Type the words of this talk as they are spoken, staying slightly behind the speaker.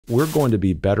we're going to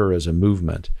be better as a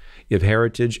movement if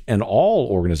heritage and all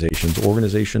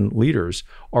organization leaders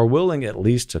are willing at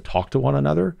least to talk to one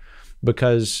another,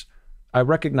 because I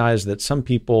recognize that some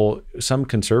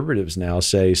conservatives now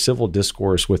say civil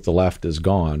discourse with the left is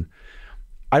gone.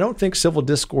 I don't think civil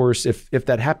discourse, if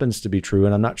that happens to be true,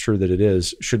 and I'm not sure that it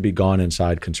is, should be gone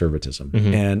inside conservatism.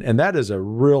 And that is a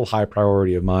real high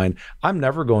priority of mine. I'm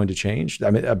never going to change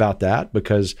about that,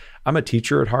 because I'm a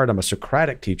teacher at heart. I'm a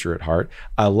Socratic teacher at heart.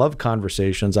 I love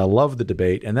conversations. I love the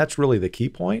debate. And that's really the key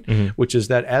point, which is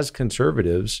that as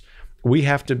conservatives, we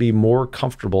have to be more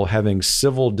comfortable having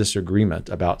civil disagreement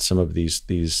about some of these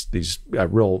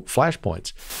real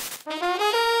flashpoints.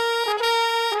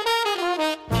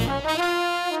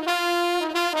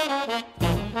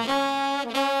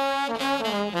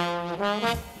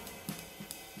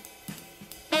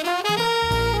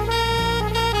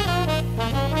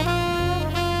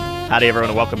 Howdy, everyone,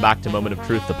 and welcome back to Moment of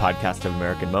Truth, the podcast of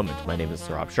American Moment. My name is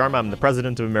Saurabh Sharma. I'm the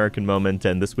president of American Moment,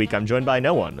 and this week I'm joined by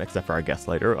no one, except for our guest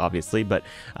later, obviously, but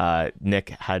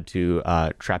Nick had to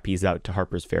trapeze out to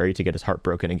Harper's Ferry to get his heart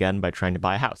broken again by trying to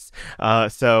buy a house.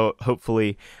 So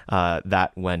hopefully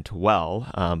that went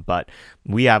well, but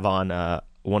we have on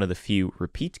one of the few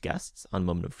repeat guests on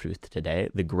Moment of Truth today,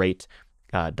 the great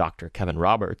Dr. Kevin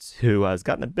Roberts, who has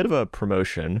gotten a bit of a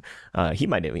promotion. He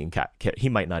might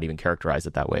not even characterize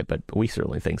it that way, but we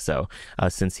certainly think so.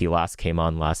 Since he last came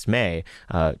on last May,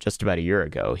 just about a year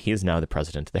ago, he is now the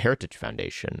president of the Heritage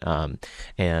Foundation.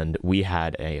 And we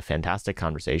had a fantastic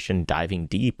conversation diving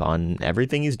deep on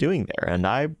everything he's doing there. And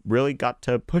I really got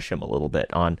to push him a little bit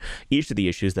on each of the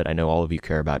issues that I know all of you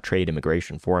care about: trade,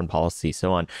 immigration, foreign policy,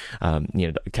 so on.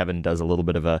 Kevin does a little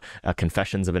bit of a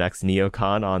confessions of an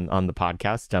ex-neocon on the podcast.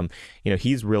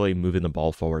 He's really moving the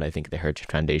ball forward, I think, at the Heritage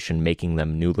Foundation, making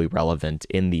them newly relevant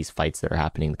in these fights that are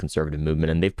happening in the conservative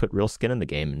movement. And they've put real skin in the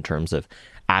game in terms of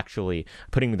actually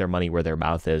putting their money where their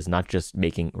mouth is, not just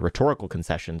making rhetorical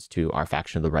concessions to our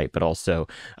faction of the right, but also,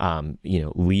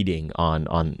 leading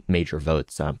on major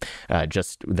votes.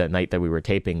 Just the night that we were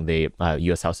taping the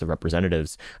U.S. House of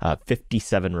Representatives,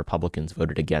 57 Republicans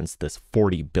voted against this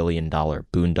 $40 billion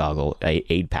boondoggle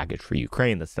aid package for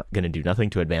Ukraine that's going to do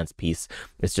nothing to advance peace.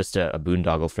 It's just a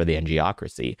boondoggle for the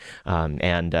NGocracy.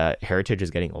 And Heritage is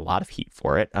getting a lot of heat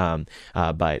for it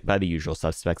by the usual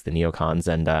suspects, the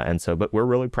neocons. But we're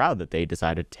really proud that they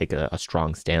decided to take a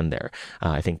strong stand there.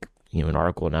 I think an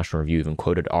article in National Review even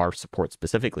quoted our support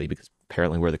specifically because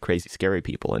apparently we're the crazy, scary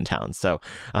people in town. So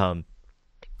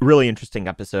really interesting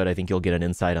episode. I think you'll get an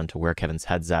insight onto where Kevin's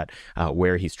head's at,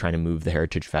 where he's trying to move the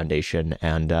Heritage Foundation.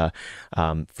 And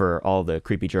for all the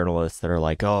creepy journalists that are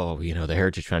like, oh, the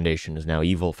Heritage Foundation is now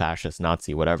evil, fascist,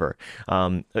 Nazi, whatever.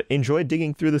 Enjoy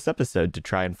digging through this episode to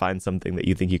try and find something that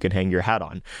you think you can hang your hat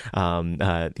on.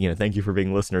 Thank you for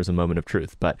being listeners of Moment of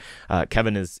Truth. But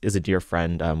Kevin is a dear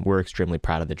friend. We're extremely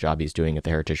proud of the job he's doing at the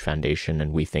Heritage Foundation.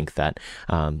 And we think that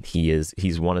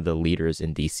he's one of the leaders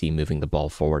in DC moving the ball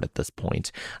forward at this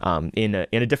point. In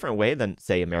a different way than,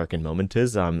 say, American Moment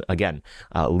is. Again,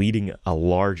 leading a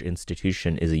large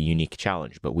institution is a unique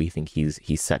challenge, but we think he's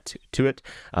set to it.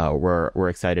 We're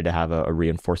excited to have a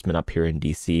reinforcement up here in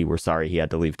DC. We're sorry he had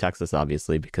to leave Texas,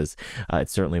 obviously, because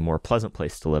it's certainly a more pleasant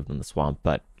place to live than the swamp,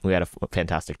 but we had a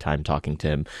fantastic time talking to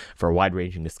him for a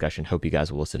wide-ranging discussion. Hope you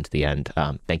guys will listen to the end.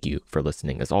 Thank you for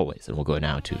listening, as always, and we'll go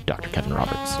now to Dr. Kevin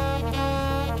Roberts.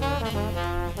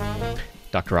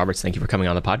 Dr. Roberts, thank you for coming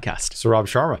on the podcast. Saurabh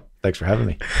Sharma, thanks for having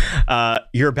me.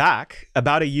 You're back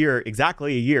about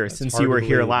exactly a year That's since you were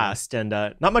here last, and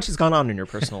not much has gone on in your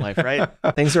personal life, right?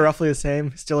 Things are roughly the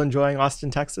same. Still enjoying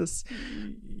Austin, Texas?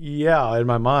 Yeah, in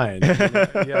my mind.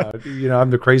 I'm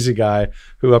the crazy guy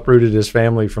who uprooted his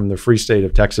family from the free state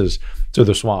of Texas to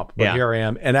the swamp. But here I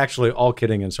am. And actually, all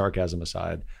kidding and sarcasm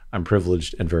aside, I'm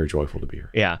privileged and very joyful to be here.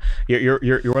 Yeah,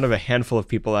 you're one of a handful of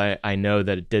people I know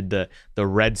that did the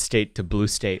red state to blue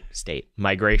state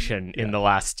migration in the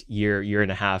last year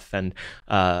and a half, and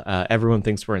everyone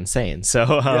thinks we're insane.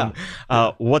 So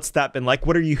what's that been like?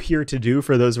 What are you here to do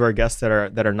for those of our guests that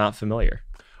are not familiar?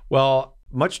 Well,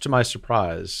 much to my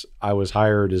surprise, I was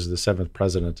hired as the 7th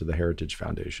president of the Heritage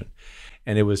Foundation.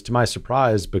 And it was to my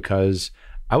surprise because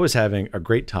I was having a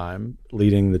great time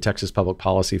leading the Texas Public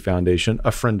Policy Foundation,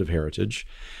 a friend of Heritage,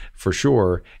 for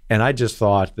sure. And I just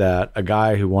thought that a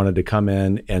guy who wanted to come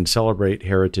in and celebrate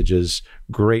Heritage's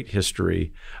great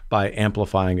history by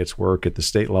amplifying its work at the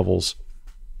state levels,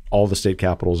 all the state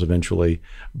capitals eventually,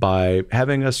 by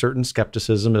having a certain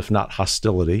skepticism, if not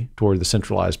hostility, toward the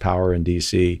centralized power in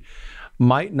DC,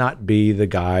 might not be the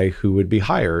guy who would be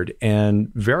hired.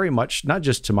 And very much, not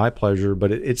just to my pleasure,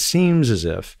 but it seems as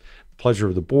if the pleasure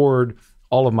of the board,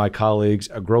 all of my colleagues,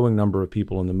 a growing number of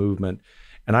people in the movement.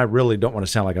 And I really don't want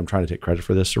to sound like I'm trying to take credit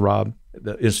for this, Saurabh.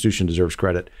 The institution deserves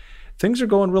credit. Things are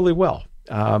going really well.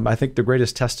 I think the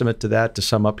greatest testament to that, to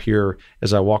sum up here,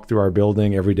 as I walk through our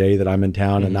building every day that I'm in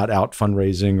town and not out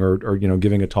fundraising or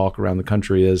giving a talk around the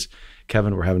country, is,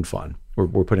 Kevin, we're having fun.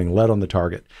 We're putting lead on the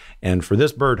target. And for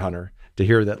this bird hunter to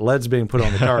hear that lead's being put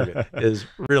on the target is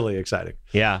really exciting.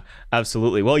 Yeah,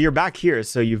 absolutely. Well, you're back here,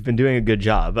 so you've been doing a good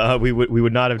job. We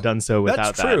would not have done so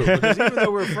without that. That's true, because even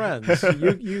though we're friends,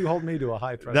 you hold me to a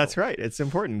high threshold. That's right. It's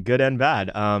important, good and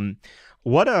bad.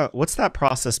 What's that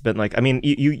process been like? I mean,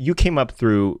 you came up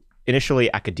through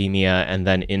initially academia and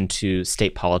then into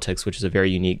state politics, which is a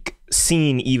very unique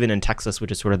scene, even in Texas,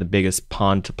 which is sort of the biggest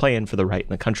pond to play in for the right in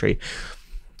the country.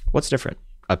 What's different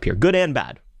up here, good and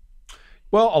bad?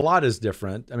 Well, a lot is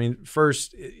different. I mean,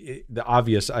 first, the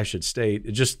obvious I should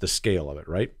state, just the scale of it,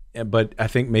 right? But I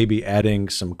think maybe adding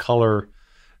some color,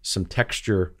 some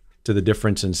texture to the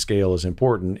difference in scale is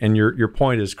important. And your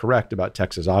point is correct about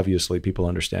Texas. Obviously, people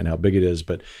understand how big it is.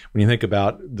 But when you think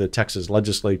about the Texas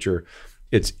legislature,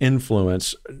 its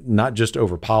influence, not just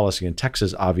over policy in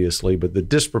Texas, obviously, but the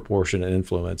disproportionate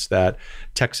influence that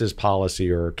Texas policy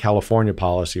or California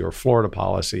policy or Florida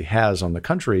policy has on the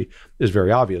country is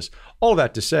very obvious. All of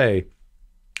that to say,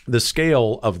 the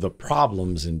scale of the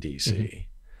problems in DC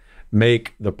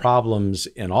make the problems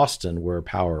in Austin, where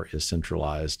power is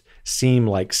centralized, seem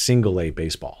like single A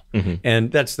baseball.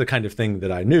 And that's the kind of thing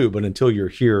that I knew, but until you're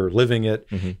here living it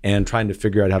and trying to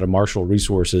figure out how to marshal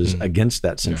resources against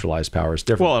that centralized power is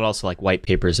different. Well, and also like white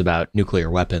papers about nuclear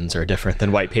weapons are different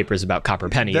than white papers about copper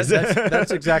pennies.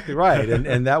 That's exactly right.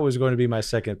 And that was going to be my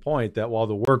second point, that while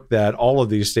the work that all of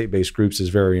these state-based groups is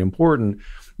very important,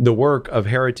 the work of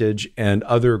Heritage and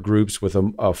other groups with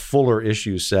a fuller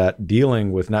issue set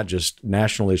dealing with not just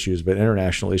national issues, but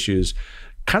international issues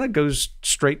kind of goes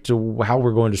straight to how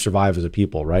we're going to survive as a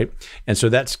people, right? And so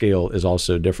that scale is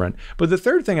also different. But the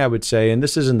third thing I would say, and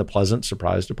this is in the pleasant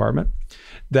surprise department,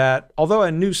 that although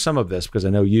I knew some of this because I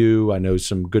know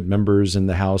some good members in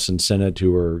the House and Senate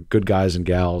who are good guys and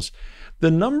gals,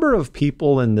 the number of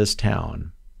people in this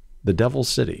town, the Devil's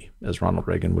City, as Ronald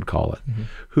Reagan would call it,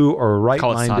 who are right-minded.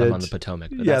 Call it Sodom on the Potomac.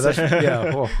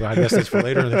 Well, I guess that's for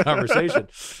later in the conversation.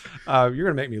 You're going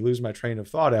to make me lose my train of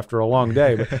thought after a long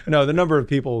day. But no, the number of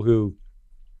people who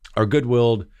are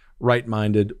good-willed,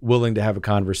 right-minded, willing to have a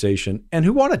conversation, and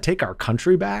who want to take our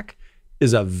country back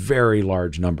is a very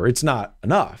large number. It's not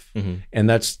enough. And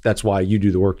that's why you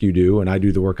do the work you do, and I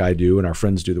do the work I do, and our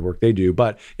friends do the work they do.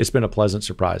 But it's been a pleasant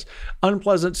surprise.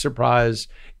 Unpleasant surprise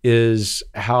is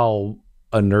how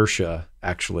inertia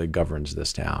actually governs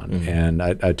this town. And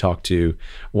I talked to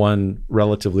one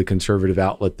relatively conservative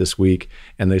outlet this week,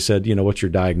 and they said, what's your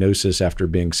diagnosis after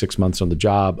being 6 months on the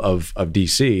job of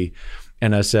DC?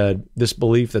 And I said, this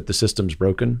belief that the system's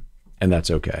broken, and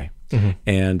that's okay.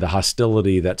 And the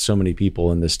hostility that so many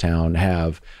people in this town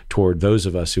have toward those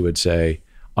of us who would say,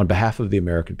 on behalf of the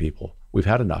American people, we've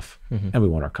had enough and we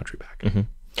want our country back.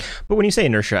 But when you say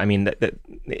inertia, I mean, that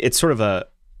it's sort of a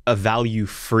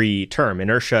value-free term.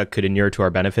 Inertia could inure to our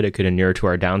benefit. It could inure to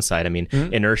our downside. I mean,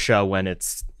 inertia when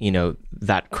it's,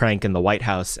 that crank in the White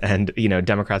House and,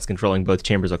 Democrats controlling both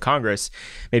chambers of Congress,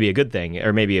 maybe a good thing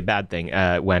or maybe a bad thing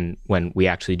when we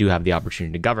actually do have the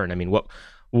opportunity to govern. I mean,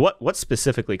 what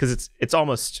specifically, because it's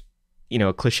almost,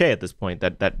 a cliche at this point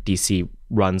that DC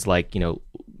runs like,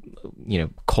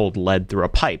 cold lead through a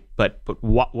pipe, but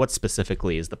what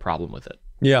specifically is the problem with it?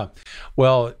 Yeah.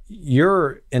 Well,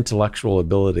 your intellectual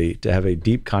ability to have a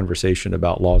deep conversation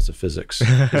about laws of physics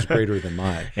is greater than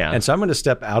mine. And so I'm going to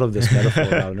step out of this metaphor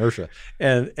about inertia.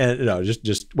 And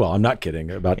well, I'm not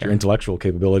kidding about your intellectual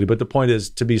capability, but the point is,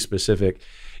 to be specific,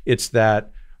 it's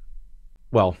that,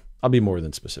 well, I'll be more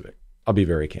than specific. I'll be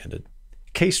very candid.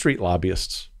 K Street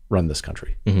lobbyists run this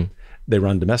country. They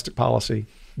run domestic policy.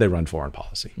 They run foreign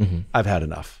policy. I've had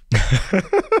enough.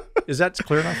 Is that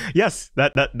clear enough? Yes,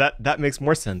 that makes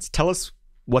more sense. Tell us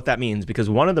what that means, because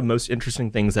one of the most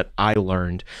interesting things that I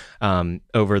learned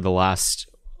over the last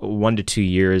 1 to 2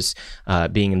 years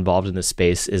being involved in this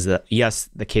space is that, yes,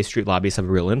 the K Street lobbyists have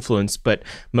a real influence, but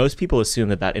most people assume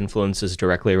that influence is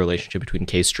directly a relationship between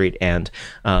K Street and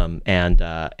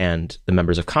the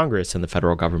members of Congress and the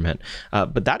federal government.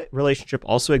 But that relationship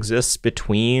also exists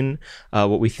between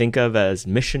what we think of as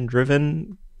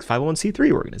mission-driven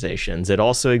 501c3 organizations. It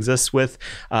also exists with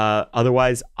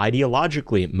otherwise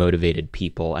ideologically motivated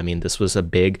people. I mean, this was a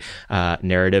big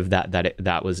narrative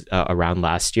that was around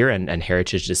last year, and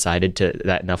Heritage decided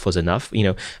that enough was enough.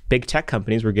 Big tech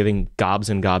companies were giving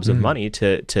gobs and gobs of money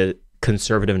to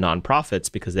conservative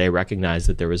nonprofits because they recognized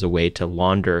that there was a way to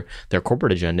launder their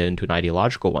corporate agenda into an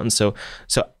ideological one. So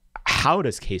how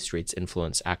does K Street's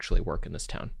influence actually work in this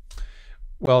town?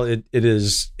 Well,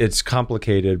 it's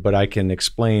complicated, but I can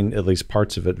explain at least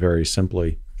parts of it very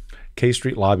simply. K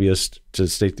Street lobbyists, to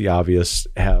state the obvious,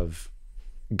 have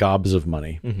gobs of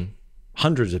money,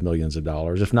 hundreds of millions of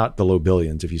dollars, if not the low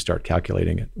billions, if you start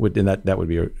calculating it. And that would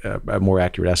be a more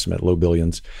accurate estimate, low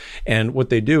billions. And what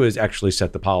they do is actually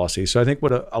set the policy. So I think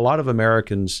what a lot of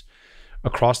Americans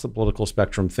across the political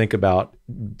spectrum think about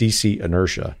DC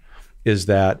inertia is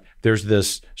that there's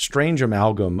this strange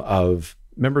amalgam of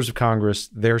members of Congress,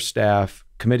 their staff,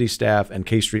 committee staff, and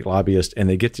K Street lobbyists, and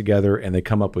they get together and they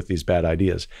come up with these bad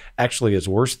ideas. Actually, it's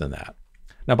worse than that.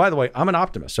 Now, by the way, I'm an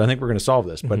optimist, so I think we're going to solve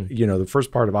this. But the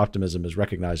first part of optimism is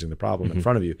recognizing the problem in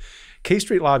front of you. K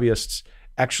Street lobbyists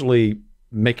actually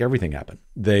make everything happen.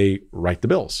 They write the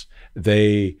bills.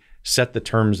 They set the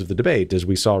terms of the debate, as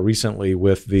we saw recently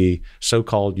with the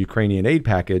so-called Ukrainian aid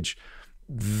package.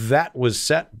 That was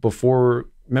set before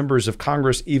members of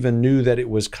Congress even knew that it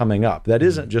was coming up. That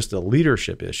isn't just a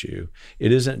leadership issue.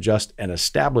 It isn't just an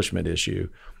establishment issue.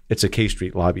 It's a K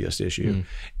Street lobbyist issue.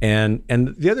 And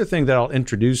the other thing that I'll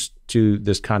introduce to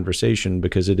this conversation,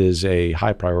 because it is a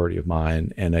high priority of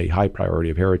mine and a high priority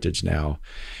of Heritage now,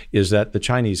 is that the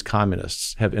Chinese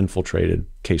communists have infiltrated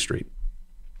K Street.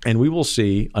 And we will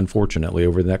see, unfortunately,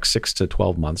 over the next 6 to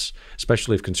 12 months,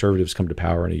 especially if conservatives come to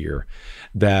power in a year,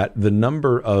 that the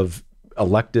number of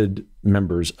elected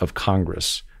members of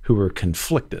Congress who are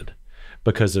conflicted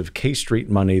because of K Street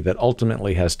money that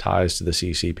ultimately has ties to the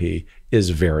CCP is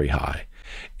very high.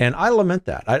 And I lament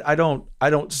that. I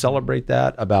don't celebrate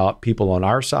that about people on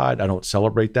our side. I don't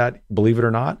celebrate that, believe it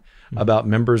or not, about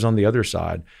members on the other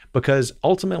side, because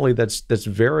ultimately that's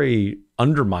very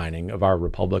undermining of our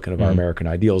republic and of our American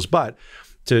ideals. But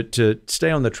to stay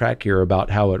on the track here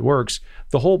about how it works,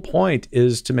 the whole point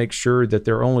is to make sure that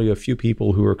there are only a few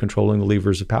people who are controlling the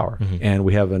levers of power. And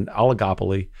we have an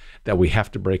oligopoly that we have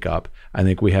to break up. I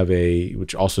think we have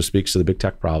which also speaks to the big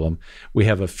tech problem, we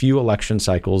have a few election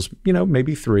cycles,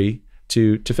 maybe 3,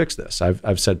 to fix this.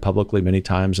 I've said publicly many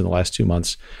times in the last 2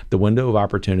 months, the window of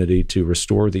opportunity to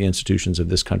restore the institutions of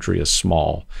this country is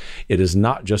small. It is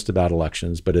not just about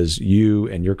elections, but as you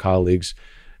and your colleagues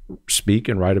speak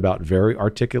and write about very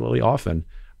articulately often,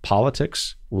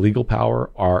 politics, legal power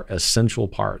are essential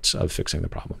parts of fixing the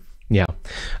problem. Yeah.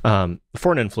 The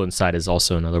foreign influence side is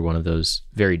also another one of those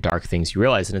very dark things you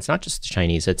realize. And it's not just the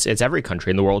Chinese, it's every country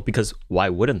in the world, because why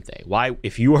wouldn't they? Why,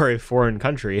 if you are a foreign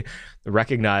country,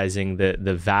 recognizing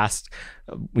the vast,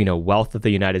 wealth that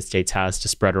the United States has to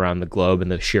spread around the globe and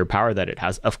the sheer power that it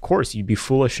has, of course, you'd be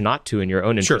foolish not to, in your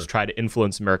own interest, try to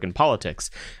influence American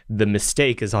politics. The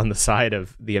mistake is on the side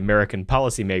of the American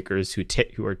policymakers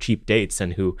who are cheap dates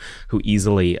and who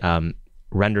easily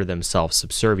render themselves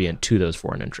subservient to those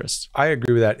foreign interests. I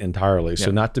agree with that entirely.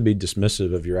 So not to be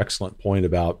dismissive of your excellent point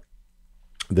about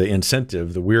the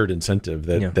incentive, the weird incentive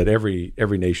that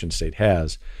every nation state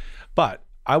has, but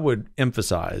I would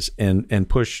emphasize and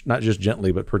push not just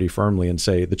gently but pretty firmly and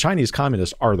say the Chinese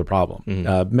communists are the problem.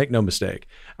 Make no mistake.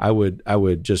 I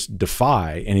would just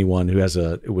defy anyone who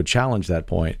would challenge that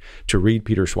point to read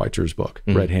Peter Schweitzer's book,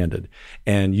 Red Handed,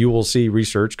 and you will see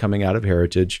research coming out of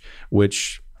Heritage,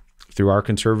 which through our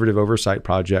conservative oversight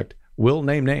project will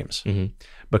name names.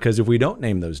 Because if we don't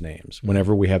name those names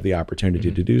whenever we have the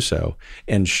opportunity to do so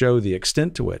and show the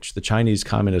extent to which the Chinese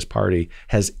Communist Party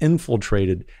has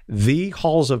infiltrated the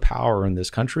halls of power in this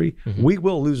country, we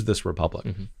will lose this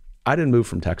republic. I didn't move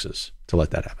from Texas to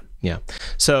let that happen. Yeah.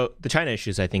 So the China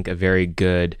issue is, I think, a very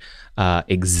good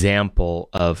example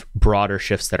of broader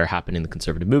shifts that are happening in the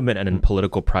conservative movement and in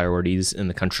political priorities in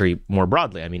the country more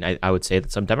broadly. I mean, I would say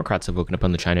that some Democrats have woken up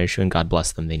on the China issue, and God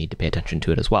bless them, they need to pay attention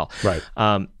to it as well.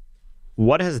 Right.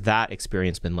 What has that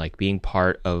experience been like, being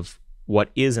part of what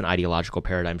is an ideological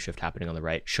paradigm shift happening on the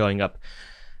right, showing up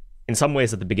in some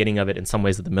ways at the beginning of it, in some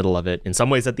ways at the middle of it, in some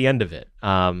ways at the end of it?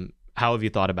 How have you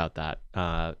thought about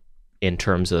that in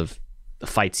terms of the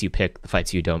fights you pick, the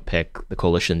fights you don't pick, the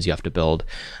coalitions you have to build,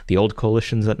 the old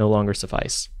coalitions that no longer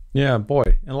suffice? Yeah,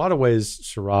 boy. In a lot of ways,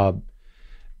 Saurabh,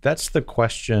 that's the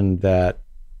question that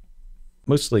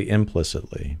mostly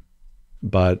implicitly,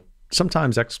 but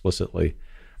sometimes explicitly,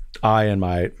 I and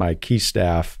my key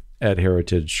staff at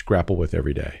Heritage grapple with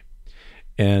every day.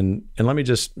 And let me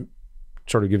just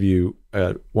sort of give you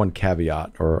one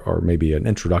caveat or maybe an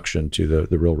introduction to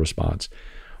the real response.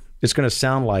 It's going to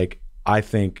sound like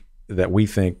we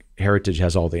think Heritage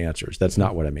has all the answers. That's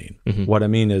not what I mean. What I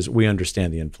mean is we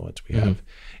understand the influence we have.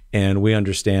 And we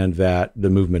understand that the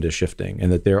movement is shifting and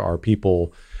that there are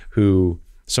people who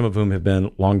some of whom have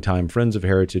been longtime friends of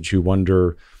heritage who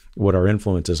wonder what our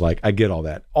influence is like. I get all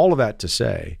that. All of that to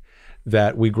say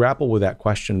that we grapple with that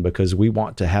question because we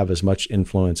want to have as much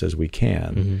influence as we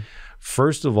can.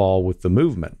 First of all, with the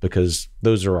movement, because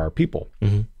those are our people.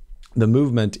 The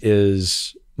movement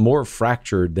is more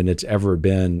fractured than it's ever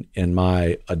been in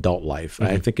my adult life.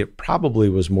 I think it probably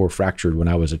was more fractured when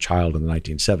I was a child in the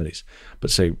 1970s,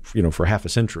 but say, for half a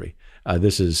century,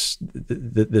 this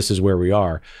is where we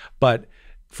are. But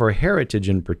for heritage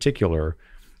in particular,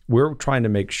 we're trying to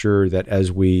make sure that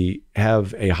as we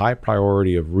have a high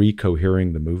priority of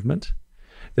recohering the movement,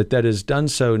 that is done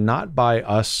so not by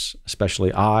us,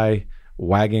 especially I,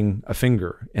 wagging a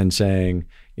finger and saying,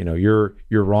 you're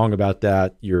wrong about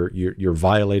that. You're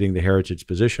violating the heritage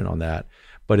position on that,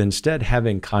 but instead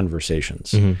having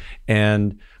conversations.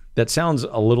 And that sounds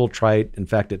a little trite. In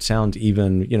fact, it sounds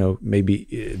even,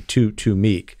 maybe too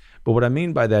meek. But what I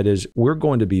mean by that is we're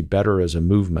going to be better as a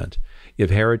movement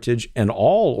if heritage and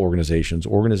all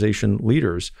organization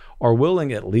leaders are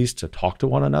willing at least to talk to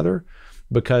one another,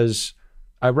 because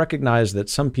I recognize that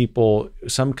some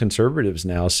conservatives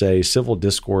now say civil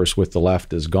discourse with the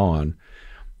left is gone.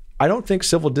 I don't think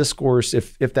civil discourse,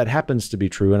 if that happens to be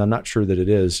true, and I'm not sure that it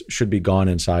is, should be gone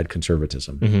inside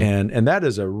conservatism. And that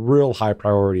is a real high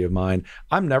priority of mine.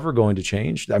 I'm never going to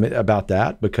change about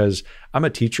that, because I'm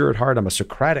a teacher at heart. I'm a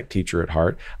Socratic teacher at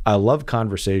heart. I love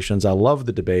conversations. I love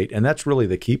the debate. And that's really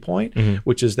the key point,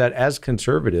 which is that as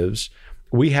conservatives,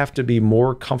 we have to be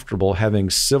more comfortable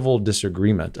having civil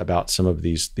disagreement about some of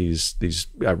these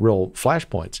real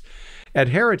flashpoints. At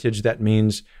Heritage, that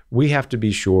means we have to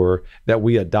be sure that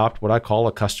we adopt what I call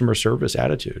a customer service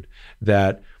attitude,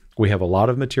 that we have a lot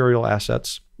of material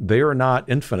assets. They are not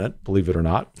infinite, believe it or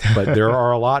not, but there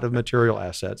are a lot of material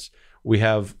assets. We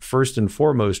have, first and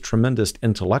foremost, tremendous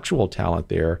intellectual talent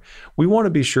there. We want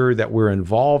to be sure that we're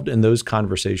involved in those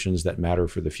conversations that matter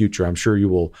for the future. I'm sure you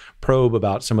will probe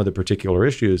about some of the particular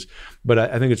issues, but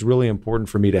I think it's really important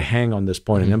for me to hang on this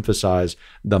point and emphasize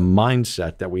the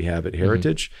mindset that we have at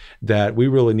Heritage, that we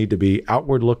really need to be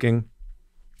outward looking,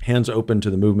 hands open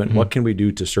to the movement. What can we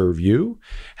do to serve you?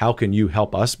 How can you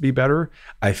help us be better?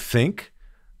 I think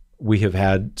we have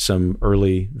had some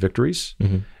early victories.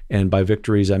 And by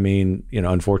victories, I mean,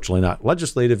 unfortunately not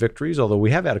legislative victories, although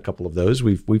we have had a couple of those.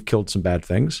 We've killed some bad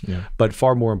things, but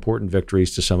far more important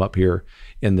victories, to sum up here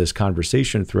in this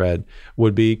conversation thread,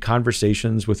 would be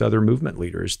conversations with other movement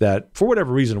leaders that, for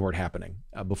whatever reason, weren't happening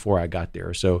before I got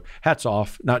there. So hats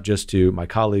off, not just to my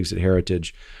colleagues at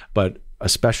Heritage, but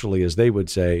especially, as they would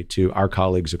say, to our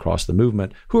colleagues across the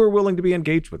movement who are willing to be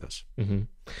engaged with us.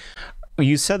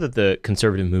 You said that the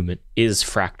conservative movement is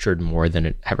fractured more than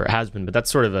it ever has been, but that's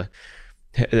sort of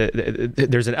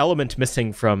there's an element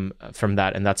missing from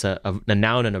that, and that's a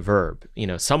noun and a verb.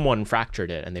 Someone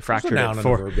fractured it, and they fractured it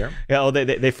for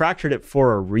they fractured it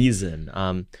for a reason.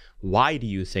 Why do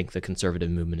you think the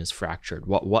conservative movement is fractured?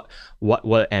 What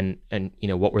and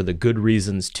what were the good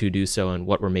reasons to do so, and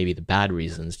what were maybe the bad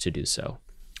reasons to do so?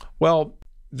 Well,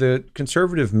 the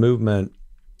conservative movement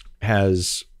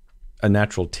has a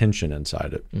natural tension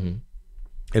inside it.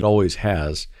 It always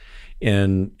has.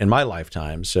 In my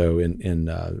lifetime, so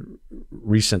in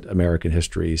recent American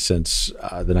history since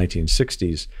the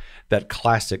 1960s, that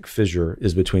classic fissure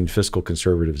is between fiscal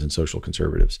conservatives and social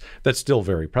conservatives. That's still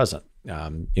very present.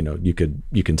 You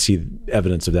can see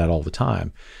evidence of that all the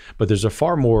time, but there's a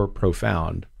far more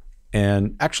profound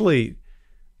and actually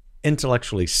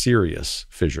intellectually serious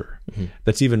fissure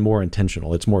that's even more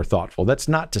intentional. It's more thoughtful. That's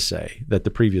not to say that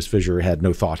the previous fissure had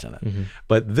no thought in it,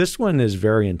 but this one is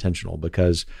very intentional,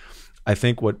 because I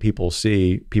think what people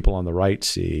on the right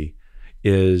see,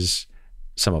 is,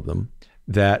 some of them,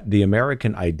 that the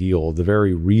American ideal, the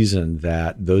very reason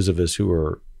that those of us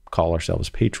who call ourselves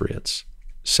patriots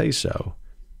say so,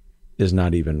 is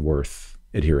not even worth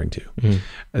adhering to.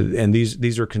 And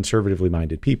these are conservatively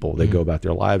minded people. They go about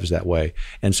their lives that way.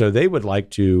 And so they would like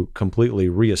to completely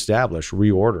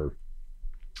reorder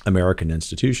American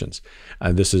institutions.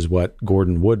 And this is what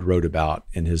Gordon Wood wrote about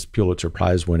in his Pulitzer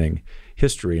Prize winning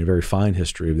history, and a very fine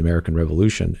history of the American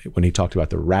Revolution, when he talked about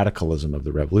the radicalism of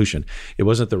the revolution. It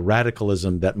wasn't the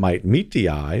radicalism that might meet the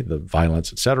eye, the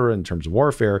violence, et cetera, in terms of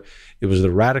warfare. It was the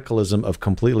radicalism of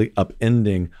completely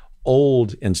upending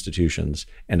old institutions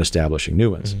and establishing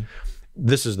new ones.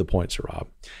 This is the point, Saurabh.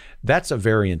 That's a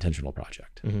very intentional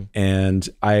project. And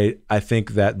I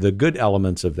think that the good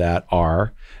elements of that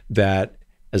are that,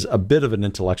 as a bit of an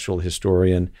intellectual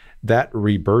historian, that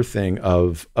rebirthing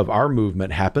of our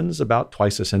movement happens about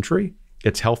twice a century.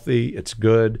 It's healthy, it's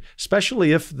good,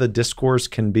 especially if the discourse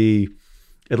can be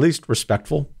at least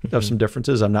respectful of some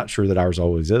differences. I'm not sure that ours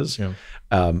always is.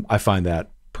 I find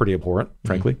that pretty abhorrent,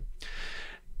 frankly.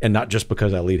 And not just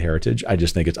because I lead Heritage, I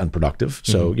just think it's unproductive.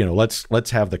 So, let's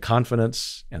have the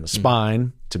confidence and the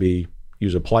spine, to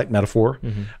use a polite metaphor,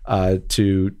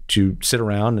 to sit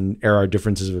around and air our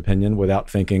differences of opinion without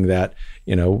thinking that,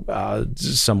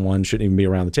 someone shouldn't even be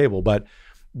around the table. But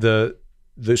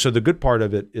so the good part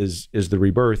of it is the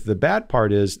rebirth. The bad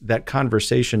part is that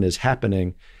conversation is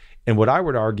happening in what I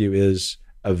would argue is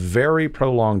a very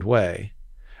prolonged way,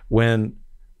 when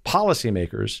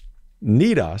policymakers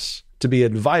need us to be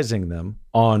advising them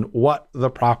on what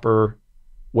the proper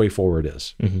way forward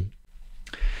is.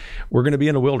 We're going to be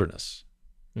in a wilderness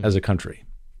as a country,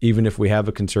 even if we have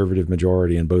a conservative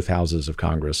majority in both houses of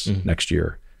Congress next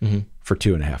year for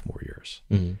 2.5 more years.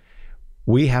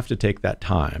 We have to take that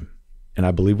time, and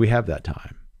I believe we have that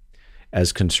time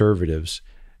as conservatives,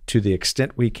 to the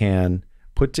extent we can,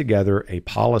 put together a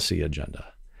policy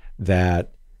agenda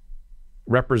that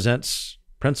represents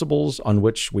principles on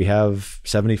which we have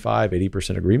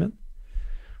 75–80% agreement.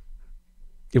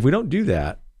 If we don't do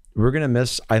that, we're going to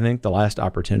miss, I think, the last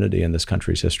opportunity in this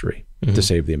country's history to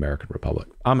save the American Republic.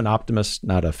 I'm an optimist,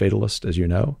 not a fatalist, as you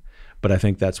know, but I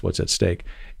think that's what's at stake.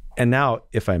 And now,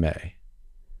 if I may,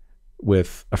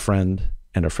 with a friend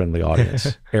and a friendly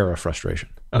audience, air of frustration.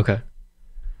 Okay.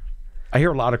 I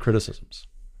hear a lot of criticisms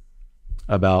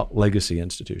about legacy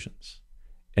institutions.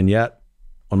 And yet,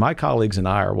 when my colleagues and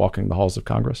I are walking the halls of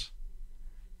Congress,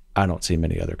 I don't see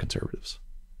many other conservatives.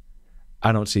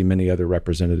 I don't see many other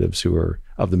representatives who are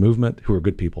of the movement, who are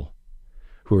good people,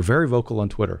 who are very vocal on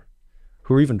Twitter,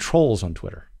 who are even trolls on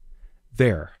Twitter.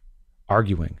 They're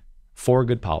arguing for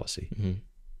good policy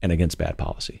and against bad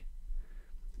policy.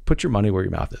 Put your money where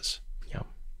your mouth is. Yeah.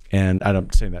 And I'm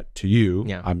saying that to you.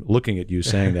 Yeah. I'm looking at you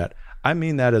saying that. I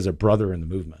mean that as a brother in the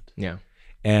movement. Yeah.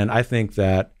 And I think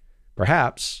that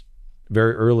perhaps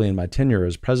very early in my tenure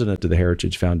as president of the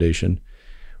Heritage Foundation,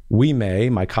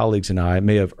 my colleagues and I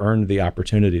may have earned the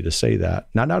opportunity to say that,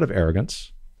 not out of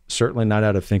arrogance, certainly not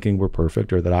out of thinking we're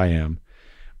perfect or that I am,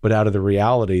 but out of the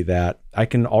reality that I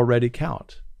can already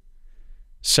count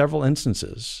several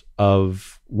instances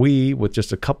of we, with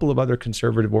just a couple of other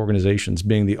conservative organizations,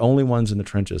 being the only ones in the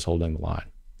trenches holding the line.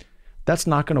 That's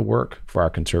not going to work for our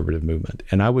conservative movement.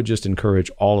 And I would just encourage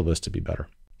all of us to be better.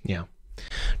 Yeah.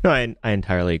 No, I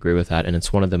entirely agree with that. And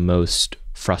it's one of the most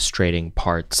frustrating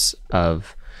parts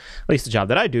of at least the job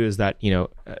that I do, is that,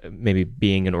 maybe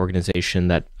being an organization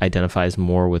that identifies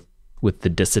more with the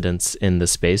dissidents in the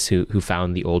space who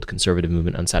found the old conservative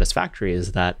movement unsatisfactory,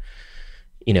 is that,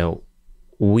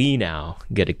 we now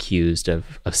get accused of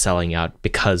selling out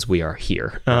because we are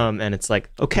here. And it's like,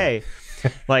 okay,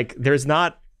 like there's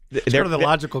not, Sort of the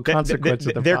logical consequence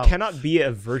of the there problem. cannot be a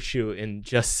virtue in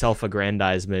just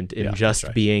self-aggrandizement, in just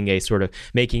right. being a sort of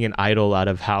making an idol out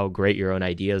of how great your own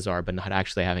ideas are, but not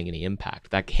actually having any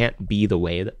impact. That can't be the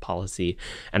way that policy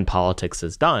and politics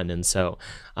is done. And so,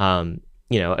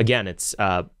 again, it's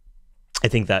I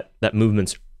think that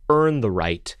movements earn the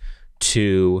right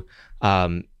to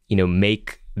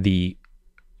make the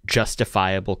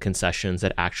justifiable concessions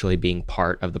that actually being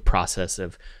part of the process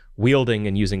of wielding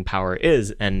and using power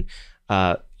is. And,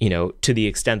 to the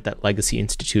extent that legacy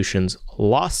institutions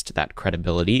lost that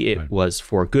credibility, it was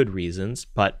for good reasons,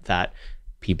 but that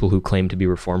people who claim to be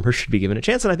reformers should be given a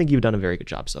chance. And I think you've done a very good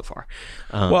job so far.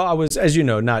 Well, I was, as you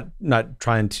know, not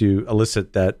trying to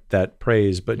elicit that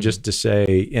praise, but just to say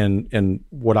in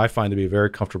what I find to be a very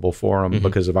comfortable forum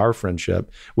because of our friendship,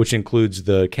 which includes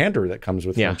the candor that comes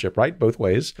with friendship, right? Both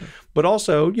ways. But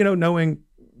also, knowing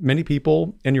many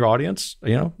people in your audience,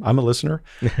 I'm a listener,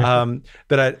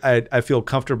 that I feel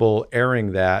comfortable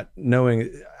airing that,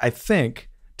 knowing, I think,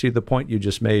 to the point you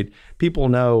just made, people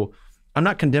know I'm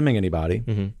not condemning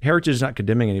anybody. Heritage is not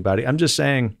condemning anybody. I'm just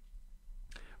saying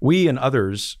we and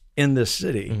others in this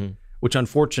city, which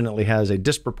unfortunately has a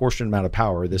disproportionate amount of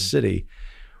power, this city,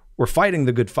 we're fighting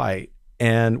the good fight.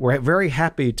 And we're very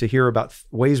happy to hear about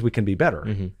ways we can be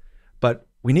better. But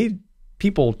we need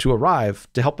people to arrive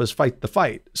to help us fight the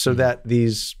fight so that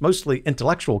these mostly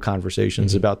intellectual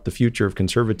conversations about the future of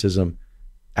conservatism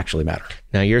actually matter.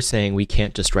 Now you're saying we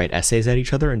can't just write essays at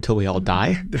each other until we all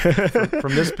die?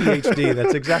 From this PhD,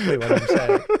 that's exactly what I'm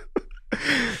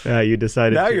saying. You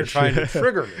decided. Now you're trying to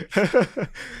trigger me.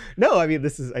 No, I mean,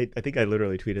 I think I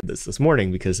literally tweeted this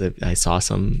morning because I saw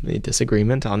some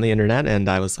disagreement on the internet, and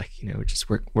I was like,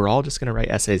 we're all just going to write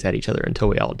essays at each other until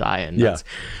we all die, and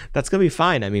that's going to be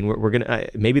fine. I mean, we're going to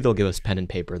maybe they'll give us pen and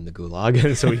paper in the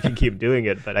gulag, so we can keep doing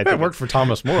it. But I think it worked for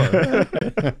Thomas More.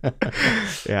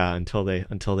 Yeah, until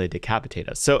they decapitate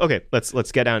us. So okay,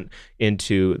 let's get down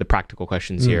into the practical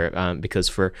questions here, because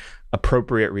for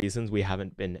appropriate reasons, we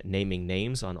haven't been naming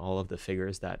names on all of the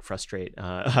figures that frustrate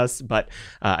us, but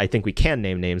I think we can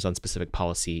name names on specific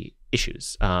policy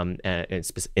issues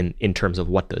in terms of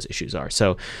what those issues are.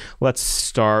 So let's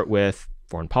start with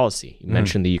foreign policy. You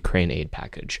mentioned the Ukraine aid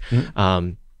package.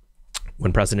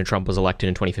 When President Trump was elected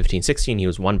in 2015-16, he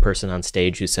was one person on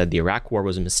stage who said the Iraq war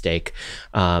was a mistake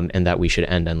and that we should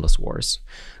end endless wars.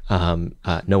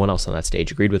 No one else on that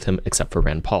stage agreed with him except for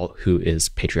Rand Paul, who is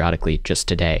patriotically just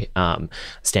today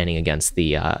standing against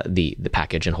the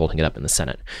package and holding it up in the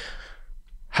Senate.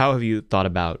 How have you thought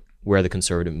about where the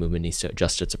conservative movement needs to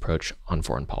adjust its approach on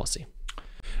foreign policy?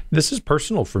 This is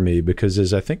personal for me because,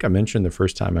 as I think I mentioned the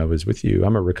first time I was with you,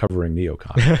 I'm a recovering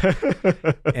neocon.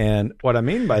 And what I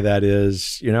mean by that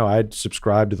is, you know, I'd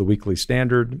subscribed to the Weekly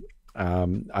Standard.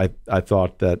 I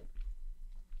thought that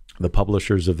the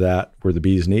publishers of that were the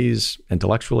bee's knees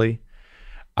intellectually.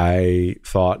 I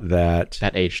thought that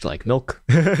aged like milk.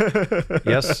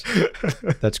 Yes,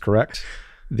 that's correct.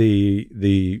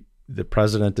 The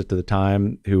president at the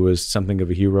time, who was something of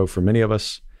a hero for many of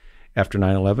us after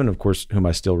 9/11, of course, whom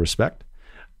I still respect,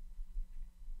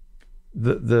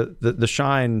 the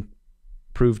shine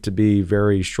proved to be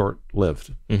very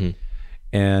short-lived.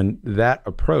 And that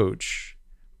approach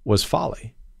was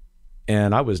folly.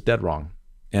 And I was dead wrong.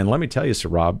 And let me tell you,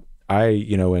 Saurabh,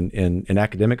 in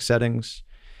academic settings,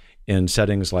 in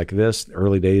settings like this,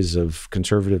 early days of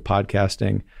conservative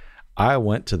podcasting, I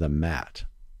went to the mat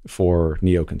for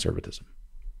neoconservatism.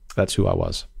 That's who I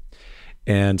was.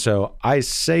 And so I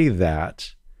say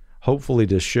that hopefully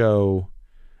to show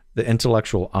the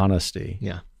intellectual honesty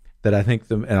that I think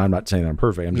and I'm not saying I'm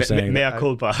perfect. I'm just saying mea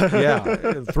culpa.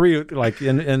 Like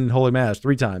in Holy Mass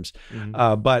 3 times.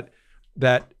 But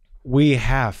that we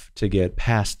have to get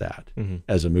past that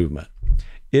as a movement.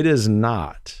 It is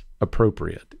not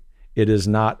appropriate. It is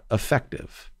not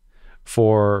effective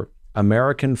for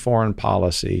American foreign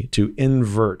policy to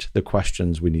invert the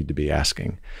questions we need to be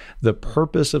asking. The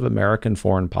purpose of American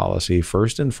foreign policy,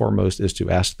 first and foremost, is to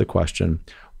ask the question,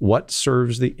 what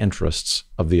serves the interests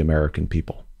of the American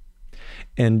people?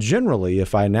 And generally,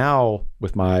 if I now,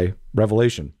 with my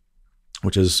revelation,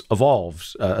 which has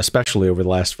evolved, especially over the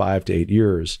last 5 to 8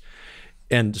 years,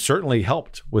 and certainly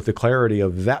helped with the clarity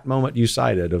of that moment you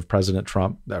cited of President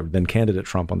Trump, then candidate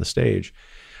Trump on the stage,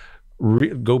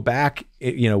 go back,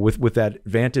 with that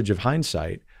vantage of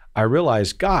hindsight, I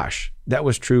realized, gosh, that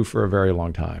was true for a very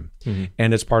long time.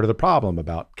 And it's part of the problem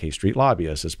about K Street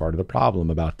lobbyists. It's part of the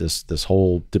problem about this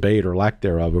whole debate or lack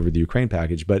thereof over the Ukraine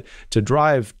package. But to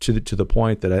drive to the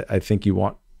point that I think you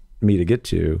want me to get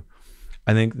to,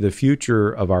 I think the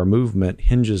future of our movement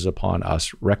hinges upon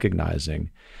us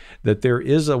recognizing that there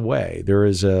is a way, there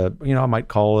is a, I might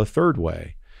call a third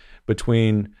way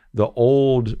between the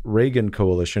old Reagan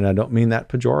coalition. I don't mean that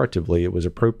pejoratively. It was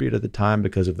appropriate at the time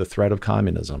because of the threat of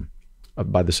communism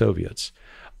by the Soviets,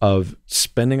 of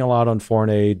spending a lot on foreign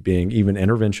aid, being even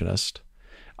interventionist.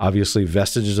 Obviously,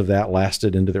 vestiges of that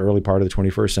lasted into the early part of the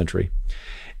 21st century.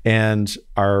 And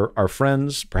our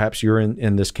friends, perhaps you're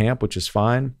in this camp, which is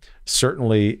fine,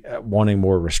 certainly wanting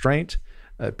more restraint,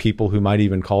 people who might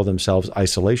even call themselves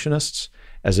isolationists.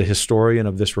 As a historian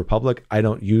of this republic, I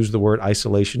don't use the word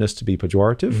isolationist to be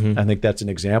pejorative. I think that's an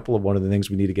example of one of the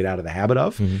things we need to get out of the habit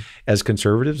of as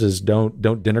conservatives, is don't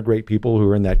denigrate people who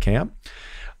are in that camp.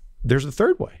 There's a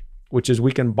third way, which is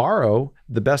we can borrow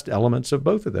the best elements of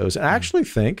both of those. And I actually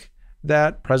think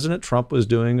that President Trump was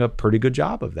doing a pretty good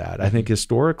job of that. I think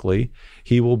historically,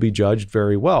 he will be judged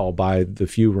very well by the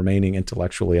few remaining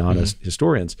intellectually honest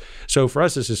historians. So for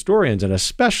us as historians, and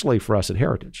especially for us at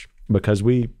Heritage, because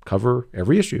we cover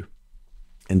every issue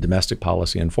in domestic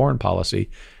policy and foreign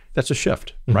policy, that's a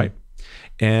shift, right?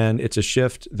 And it's a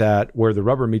shift that where the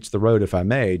rubber meets the road, if I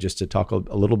may, just to talk a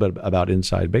little bit about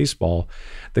inside baseball,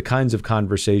 the kinds of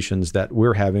conversations that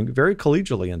we're having very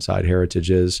collegially inside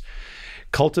Heritage is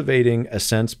cultivating a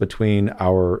sense between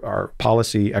our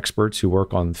policy experts who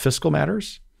work on fiscal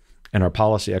matters and our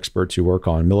policy experts who work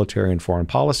on military and foreign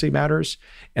policy matters.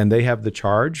 And they have the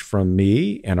charge from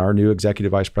me and our new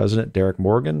executive vice president, Derek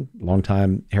Morgan,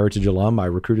 longtime Heritage alum I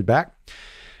recruited back,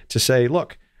 to say,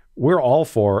 look, we're all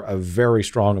for a very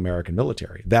strong American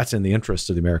military. That's in the interests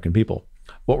of the American people.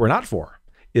 What we're not for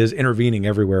is intervening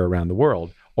everywhere around the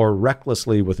world, or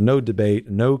recklessly, with no debate,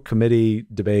 no committee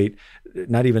debate,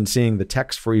 not even seeing the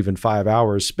text for even 5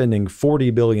 hours, spending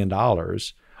 $40 billion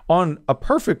on a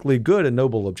perfectly good and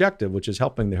noble objective, which is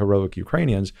helping the heroic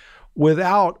Ukrainians,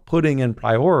 without putting in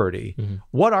priority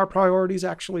what our priorities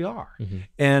actually are.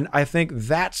 And I think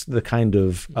that's the kind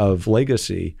of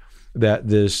legacy that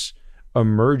this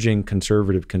emerging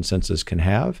conservative consensus can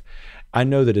have. I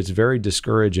know that it's very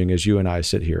discouraging as you and I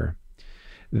sit here,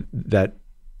 that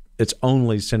it's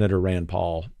only Senator Rand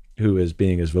Paul who is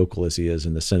being as vocal as he is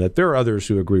in the Senate. There are others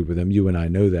who agree with him. You and I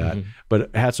know that,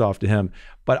 but hats off to him.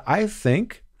 But I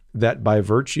think that by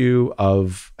virtue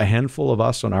of a handful of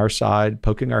us on our side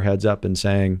poking our heads up and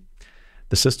saying,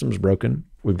 the system's broken,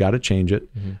 we've got to change it.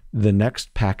 The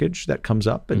next package that comes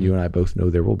up, and you and I both know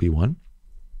there will be one,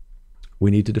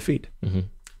 we need to defeat,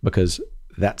 because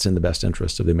that's in the best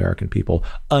interest of the American people,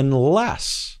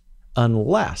 unless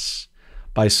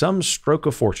by some stroke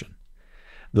of fortune,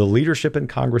 the leadership in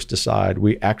Congress decide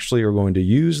we actually are going to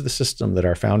use the system that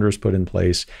our founders put in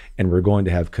place, and we're going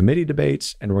to have committee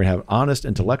debates, and we're going to have honest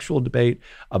intellectual debate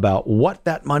about what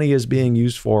that money is being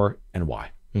used for and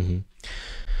why.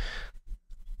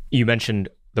 You mentioned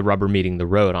the rubber meeting the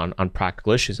road on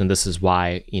practical issues. And this is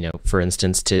why, for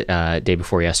instance, day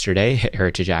before yesterday,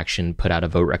 Heritage Action put out a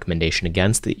vote recommendation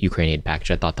against the Ukraine aid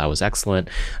package. I thought that was excellent.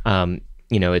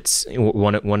 It's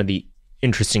one of the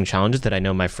interesting challenges that I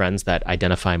know my friends that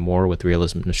identify more with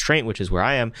realism and restraint, which is where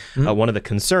I am. One of the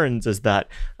concerns is that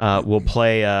we'll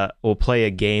play a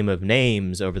game of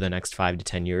names over the next 5 to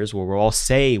 10 years where we'll all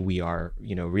say we are,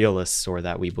 realists, or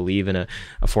that we believe in a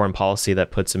foreign policy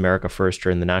that puts America first or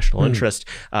in the national interest,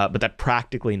 but that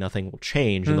practically nothing will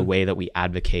change in the way that we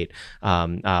advocate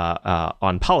on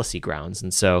policy grounds.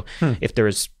 And so if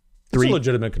there's it's a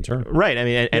legitimate concern. Right. I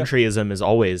mean, entryism is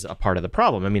always a part of the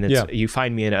problem. I mean, you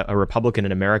find me a Republican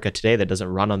in America today that doesn't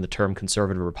run on the term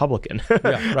conservative Republican.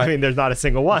 I mean, there's not a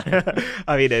single one.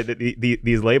 I mean,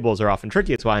 these labels are often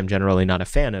tricky. It's why I'm generally not a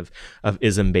fan of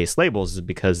ism-based labels, is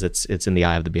because it's in the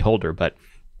eye of the beholder. But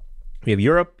you have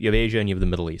Europe, you have Asia, and you have the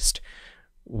Middle East.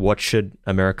 What should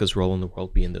America's role in the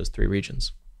world be in those three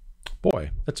regions? Boy,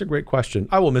 that's a great question.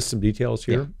 I will miss some details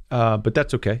here, but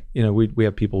that's okay. We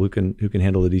have people who can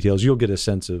handle the details. You'll get a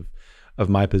sense of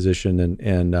my position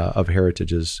and of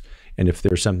Heritage's, and if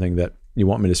there's something that you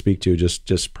want me to speak to,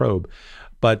 just probe.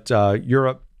 But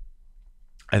Europe,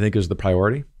 I think, is the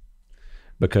priority,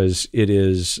 because it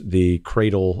is the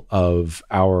cradle of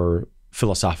our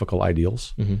philosophical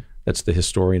ideals. That's the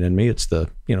historian in me. It's the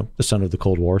son of the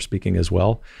Cold War speaking as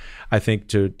well. I think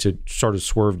to sort of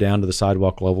swerve down to the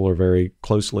sidewalk level or very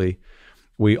closely,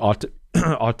 we ought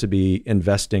to be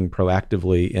investing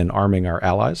proactively in arming our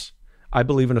allies. I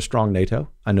believe in a strong NATO.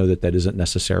 I know that isn't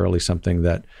necessarily something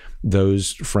that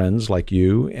those friends like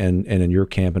you and in your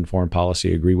camp in foreign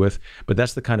policy agree with, but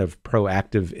that's the kind of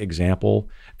proactive example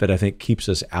that I think keeps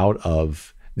us out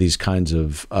of these kinds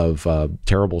of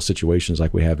terrible situations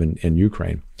like we have in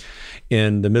Ukraine.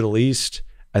 In the Middle East,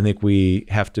 I think we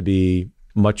have to be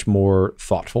much more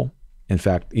thoughtful, in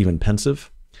fact, even pensive,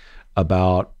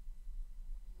 about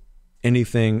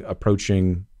anything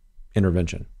approaching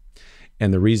intervention.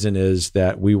 And the reason is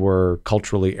that we were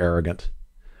culturally arrogant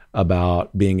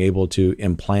about being able to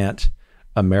implant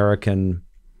American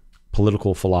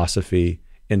political philosophy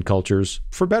in cultures,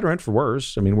 for better and for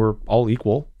worse. I mean, we're all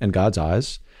equal in God's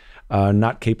eyes,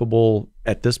 not capable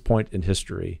at this point in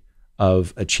history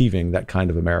of achieving that kind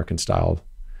of American-style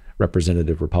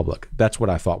representative republic. That's what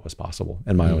I thought was possible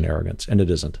in my own arrogance, and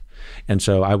it isn't. And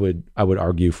so I would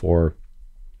argue for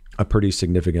a pretty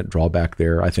significant drawback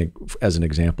there. I think, as an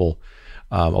example,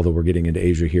 although we're getting into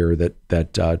Asia here,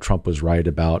 that Trump was right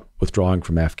about withdrawing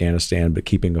from Afghanistan, but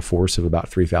keeping a force of about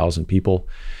 3,000 people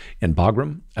in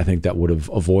Bagram. I think that would have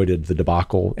avoided the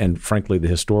debacle and, frankly, the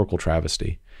historical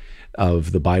travesty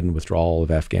of the Biden withdrawal of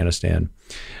Afghanistan.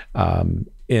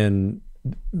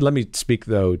 Let me speak,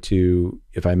 though, to,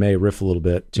 if I may riff a little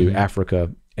bit, to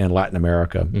Africa and Latin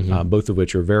America, both of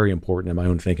which are very important in my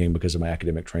own thinking because of my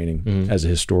academic training as a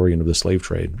historian of the slave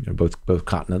trade. Both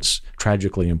continents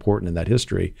tragically important in that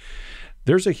history.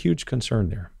 There's a huge concern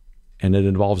there, and it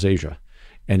involves Asia,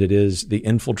 and it is the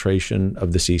infiltration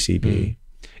of the CCP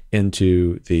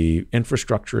into the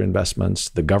infrastructure investments,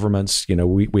 the governments.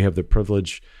 We have the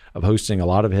privilege of hosting a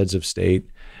lot of heads of state,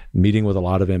 meeting with a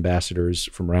lot of ambassadors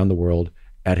from around the world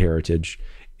at Heritage.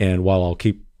 And while I'll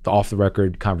keep the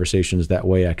off-the-record conversations that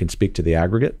way, I can speak to the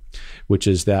aggregate, which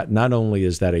is that not only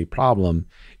is that a problem,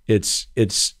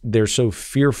 they're so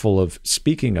fearful of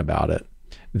speaking about it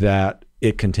that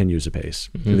it continues apace,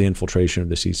 the infiltration of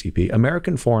the CCP.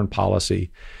 American foreign policy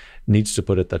needs to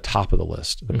put at the top of the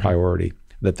list, the priority,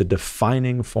 that the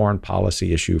defining foreign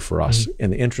policy issue for us in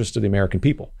the interest of the American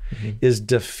people is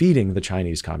defeating the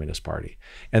Chinese Communist Party.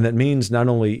 And that means not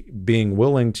only being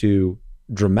willing to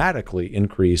dramatically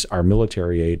increase our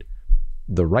military aid,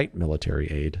 the right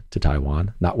military aid to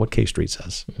Taiwan, not what K Street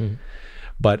says,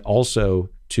 but also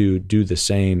to do the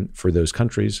same for those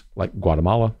countries like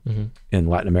Guatemala in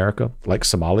Latin America, like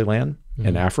Somaliland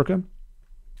in Africa,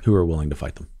 who are willing to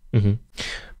fight them. Mm-hmm.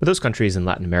 But those countries in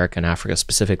Latin America and Africa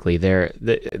specifically,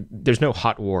 there's no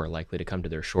hot war likely to come to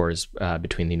their shores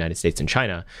between the United States and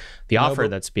China. The offer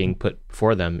that's being put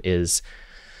before them is,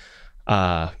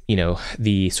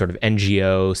 the sort of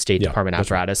NGO State Department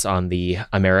apparatus on the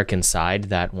American side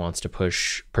that wants to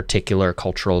push particular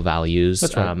cultural values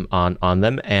on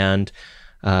them. And,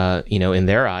 in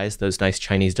their eyes, those nice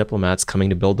Chinese diplomats coming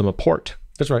to build them a port.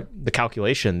 That's right. The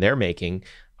calculation they're making,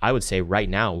 I would say right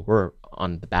now, we're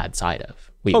on the bad side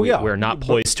of. We're not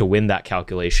poised to win that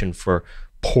calculation for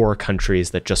poor countries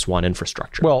that just want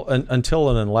infrastructure. Well, until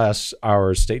and unless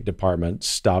our State Department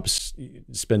stops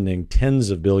spending tens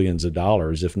of billions of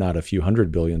dollars, if not a few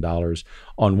 $100 billion,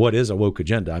 on what is a woke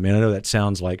agenda. I mean, I know that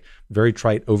sounds like very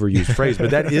trite, overused phrase,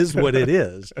 but that is what it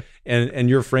is. And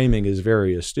your framing is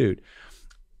very astute.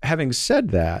 Having said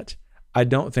that, I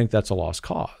don't think that's a lost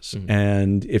cause. Mm-hmm.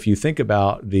 And if you think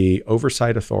about the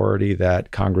oversight authority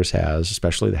that Congress has,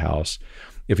 especially the House,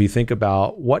 if you think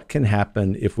about what can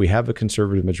happen if we have a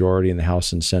conservative majority in the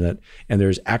House and Senate, and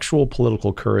there's actual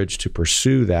political courage to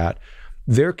pursue that,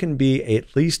 there can be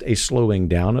at least a slowing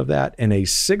down of that and a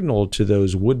signal to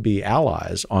those would-be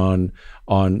allies on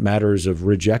matters of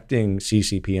rejecting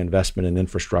CCP investment in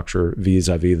infrastructure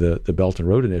vis-a-vis the Belt and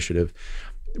Road Initiative.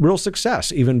 Real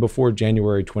success even before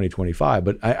January 2025.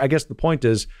 But I guess the point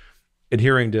is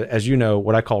adhering to, as you know,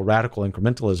 what I call radical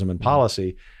incrementalism in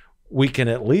policy. We can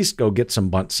at least go get some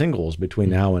bunt singles between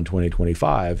now and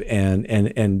 2025.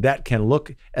 And that can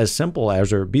look as simple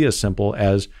as, or be as simple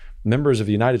as, members of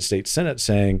the United States Senate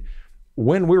saying,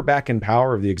 when we're back in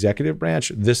power of the executive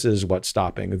branch, this is what's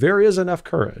stopping. There is enough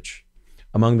courage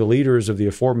among the leaders of the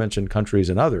aforementioned countries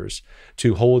and others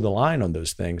to hold the line on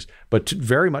those things. But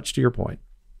very much to your point,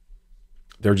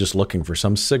 they're just looking for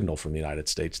some signal from the United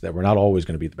States that we're not always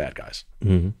going to be the bad guys.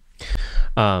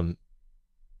 Mm-hmm.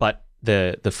 But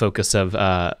the focus of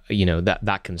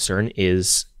that concern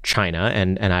is China,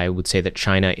 and I would say that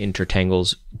China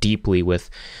intertangles deeply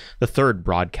with the third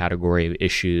broad category of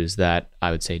issues that I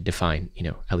would say define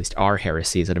at least our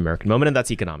heresies at American Moment, and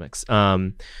that's economics.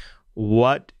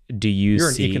 What do you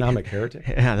see? You're an economic heretic?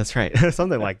 Yeah, that's right.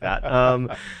 Something like that.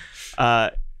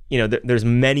 There's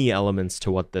many elements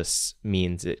to what this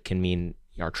means. It can mean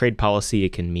our trade policy.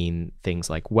 It can mean things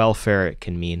like welfare. It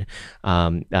can mean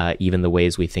even the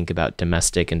ways we think about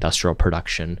domestic industrial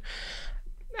production.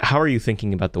 How are you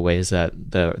thinking about the ways that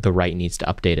the right needs to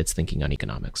update its thinking on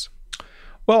economics?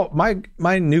 Well,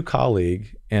 my new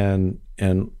colleague and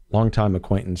longtime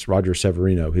acquaintance, Roger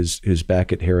Severino, who's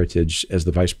back at Heritage as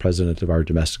the vice president of our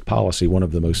domestic policy, one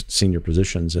of the most senior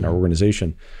positions in our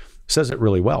organization, says it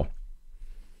really well.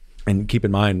 And keep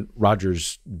in mind,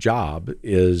 Roger's job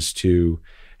is to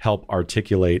help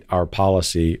articulate our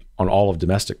policy on all of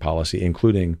domestic policy,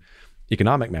 including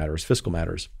economic matters, fiscal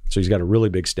matters. So he's got a really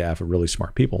big staff of really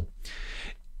smart people.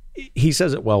 He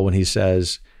says it well when he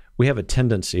says, we have a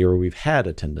tendency, or we've had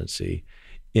a tendency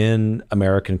in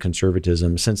American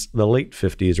conservatism since the late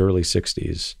 50s, early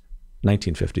 60s,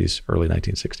 1950s, early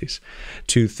 1960s,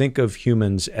 to think of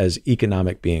humans as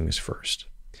economic beings first.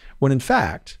 When in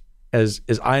fact, as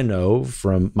I know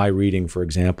from my reading, for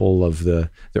example, of the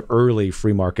early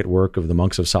free market work of the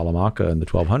monks of Salamanca in the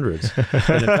 1200s,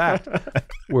 and in fact,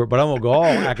 but I won't go all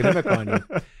academic on you,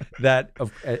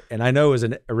 and I know as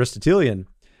an Aristotelian,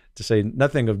 to say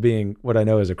nothing of being what I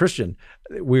know as a Christian,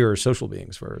 we are social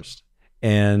beings first.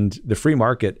 And the free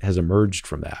market has emerged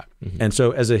from that. Mm-hmm. And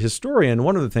so as a historian,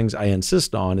 one of the things I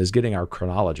insist on is getting our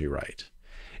chronology right.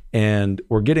 And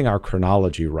we're getting our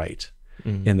chronology right.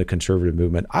 Mm-hmm. In the conservative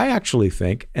movement. I actually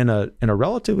think in a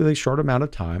relatively short amount of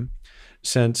time,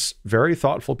 since very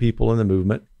thoughtful people in the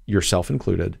movement, yourself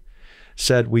included,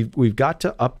 said we've got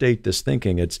to update this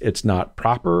thinking. It's not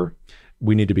proper.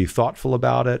 We need to be thoughtful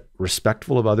about it,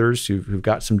 respectful of others who've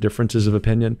got some differences of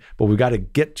opinion, but we've got to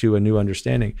get to a new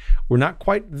understanding. We're not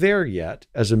quite there yet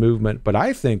as a movement, but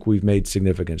I think we've made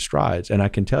significant strides. And I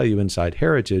can tell you inside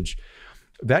Heritage,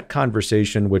 that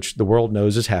conversation, which the world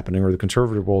knows is happening, or the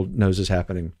conservative world knows is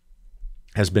happening,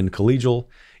 has been collegial.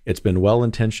 It's been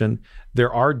well-intentioned.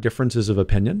 There are differences of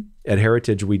opinion. At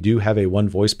Heritage, we do have a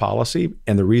one-voice policy.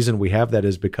 And the reason we have that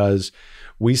is because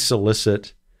we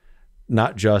solicit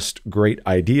not just great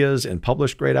ideas and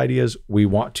publish great ideas. We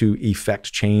want to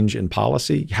effect change in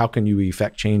policy. How can you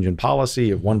effect change in policy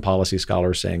if one policy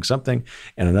scholar is saying something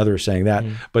and another is saying that?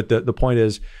 Mm-hmm. But the point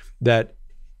is that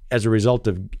as a result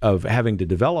of having to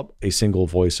develop a single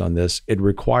voice on this, it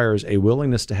requires a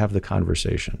willingness to have the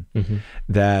conversation. Mm-hmm.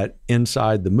 That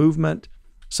inside the movement,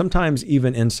 sometimes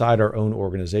even inside our own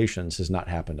organizations has not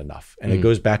happened enough. And it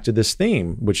goes back to this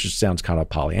theme, which sounds kind of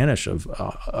Pollyannish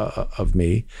of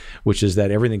me, which is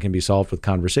that everything can be solved with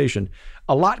conversation.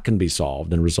 A lot can be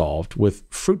solved and resolved with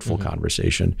fruitful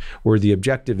conversation, where the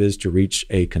objective is to reach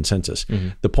a consensus.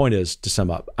 The point is, to sum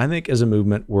up, I think as a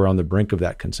movement, we're on the brink of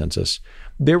that consensus.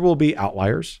 There will be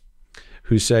outliers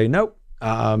who say, nope,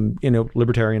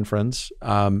 libertarian friends,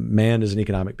 man is an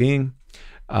economic being.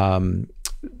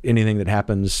 Anything that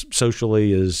happens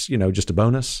socially is, just a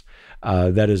bonus.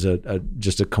 That is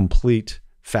just a complete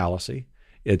fallacy.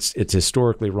 It's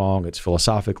historically wrong. It's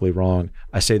philosophically wrong.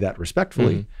 I say that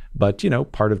respectfully, but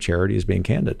part of charity is being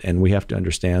candid, and we have to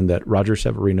understand that Roger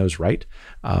Severino's right.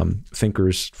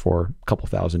 Thinkers for a couple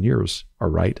thousand years are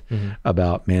right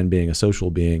about man being a social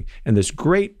being, and this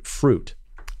great fruit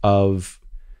of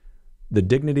the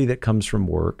dignity that comes from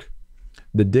work,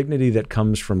 the dignity that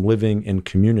comes from living in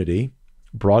community,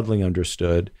 broadly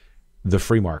understood, the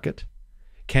free market,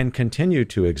 can continue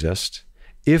to exist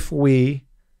if we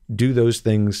do those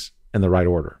things in the right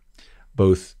order,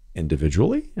 both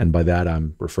individually, and by that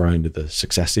I'm referring to the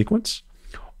success sequence,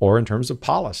 or in terms of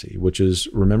policy, which is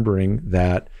remembering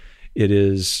that it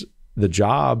is the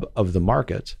job of the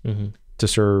market to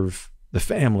serve the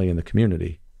family and the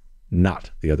community,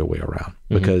 not the other way around.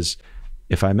 Because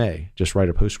if I may, just write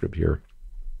a postscript here,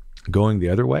 going the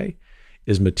other way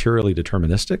is materially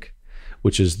deterministic,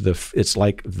 which is it's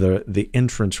like the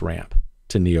entrance ramp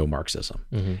to neo-Marxism.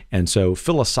 And so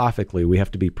philosophically, we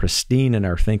have to be pristine in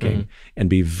our thinking and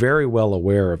be very well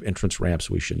aware of entrance ramps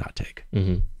we should not take.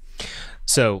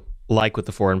 So, like with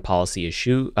the foreign policy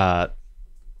issue, a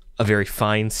very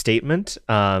fine statement,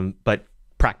 but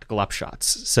practical upshots.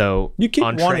 So you keep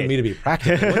wanting me to be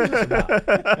practical. What is this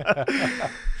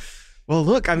about? Well,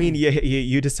 look, I mean,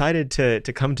 you decided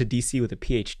to come to DC with a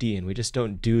PhD, and we just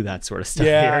don't do that sort of stuff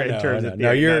here in terms of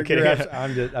theory.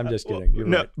 I'm just kidding. You're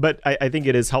right. But I think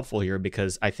it is helpful here,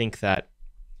 because I think that,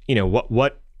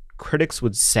 what critics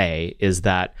would say is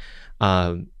that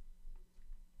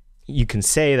you can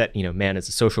say that, man is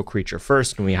a social creature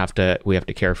first, and we have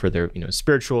to care for their,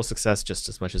 spiritual success just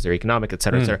as much as their economic, et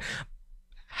cetera, et cetera.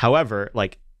 However,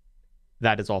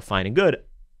 that is all fine and good,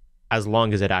 as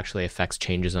long as it actually affects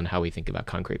changes on how we think about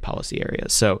concrete policy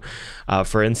areas. So,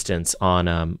 for instance,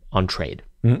 on trade,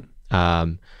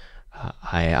 I'm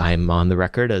on the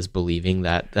record as believing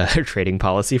that trading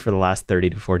policy for the last 30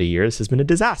 to 40 years has been a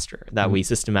disaster, that we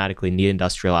systematically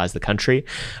de-industrialized the country,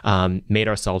 made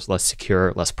ourselves less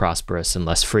secure, less prosperous, and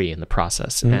less free in the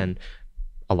process. And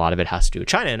a lot of it has to do with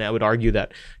China. And I would argue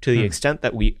that to the extent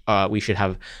that we should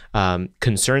have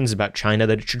concerns about China,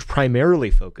 that it should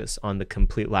primarily focus on the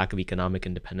complete lack of economic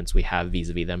independence we have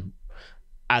vis-a-vis them,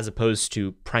 as opposed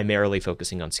to primarily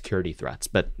focusing on security threats.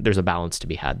 But there's a balance to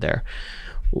be had there.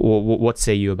 What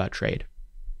say you about trade?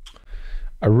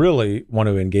 I really want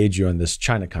to engage you on this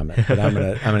China comment, but I'm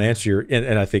gonna answer your,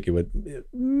 and I think it would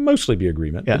mostly be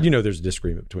agreement. But there's a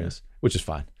disagreement between us, which is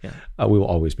fine. We will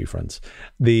always be friends.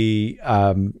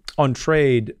 On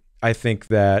trade, I think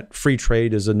that free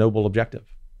trade is a noble objective.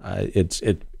 It's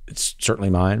certainly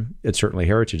mine. It's certainly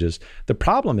Heritage's. The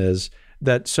problem is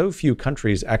that so few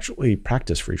countries actually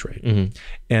practice free trade,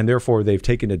 and therefore they've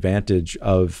taken advantage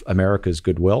of America's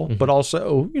goodwill, but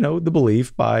also the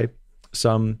belief by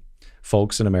some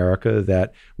folks in America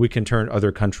that we can turn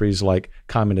other countries like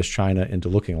communist China into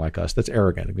looking like us. That's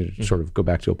arrogant. I'm going to sort of go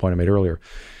back to a point I made earlier.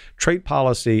 Trade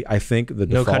policy, I think the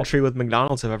default... No country with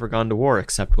McDonald's have ever gone to war,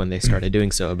 except when they started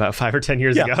doing so about 5 or 10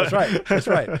 years ago. That's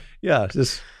right. Yeah, it's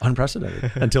just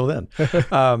unprecedented until then.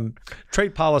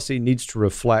 Trade policy needs to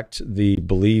reflect the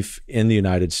belief in the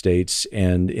United States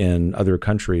and in other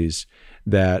countries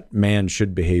that man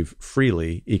should behave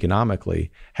freely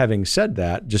economically. Having said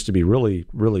that, just to be really,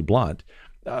 really blunt,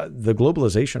 the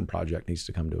globalization project needs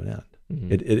to come to an end.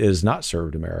 It has not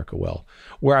served America well.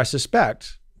 Where I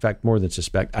suspect, in fact, more than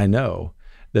suspect, I know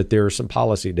that there is some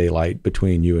policy daylight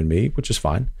between you and me, which is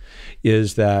fine,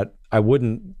 is that I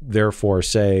wouldn't therefore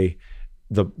say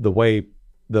the way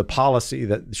the policy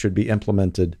that should be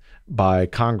implemented by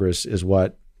Congress is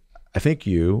what I think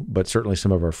you, but certainly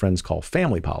some of our friends call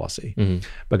family policy,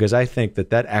 because I think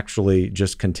that actually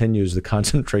just continues the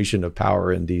concentration of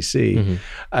power in DC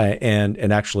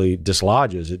and actually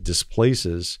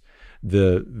displaces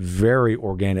the very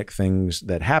organic things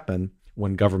that happen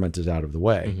when government is out of the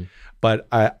way. But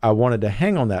I wanted to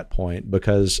hang on that point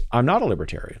because I'm not a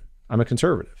libertarian. I'm a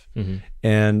conservative.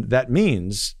 And that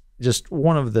means just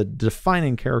one of the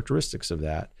defining characteristics of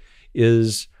that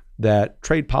is that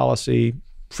trade policy,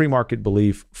 free market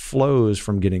belief flows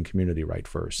from getting community right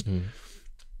first.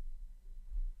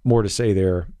 more to say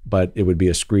there, but it would be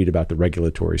a screed about the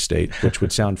regulatory state, which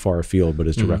would sound far afield, but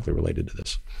is directly related to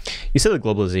this. You said the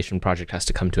globalization project has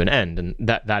to come to an end, and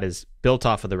that is built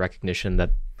off of the recognition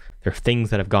that there are things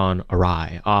that have gone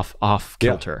awry, off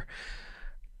kilter. Yeah.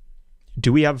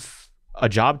 Do we have a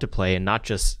job to play in not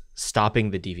just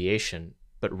stopping the deviation,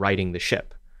 but righting the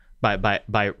ship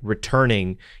by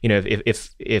returning?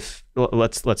 If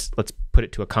let's put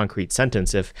it to a concrete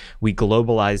sentence. If we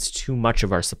globalize too much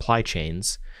of our supply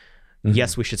chains,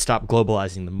 yes, we should stop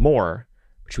globalizing them more.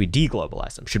 Should we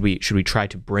deglobalize them? Should we try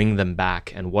to bring them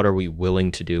back? And what are we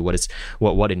willing to do?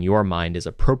 What in your mind is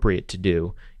appropriate to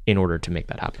do in order to make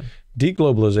that happen?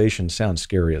 Deglobalization sounds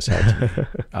scary as hell to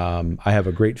me. I have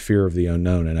a great fear of the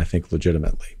unknown, and I think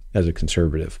legitimately, as a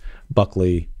conservative.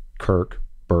 Buckley, Kirk,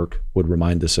 Burke would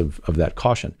remind us of that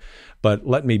caution. But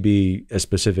let me be as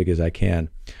specific as I can.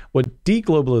 What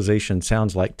deglobalization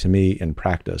sounds like to me in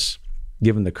practice,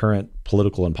 given the current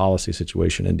political and policy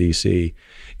situation in DC,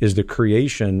 is the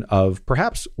creation of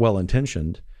perhaps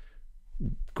well-intentioned,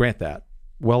 grant that,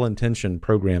 well-intentioned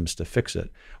programs to fix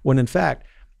it, when in fact,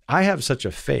 I have such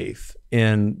a faith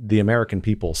in the American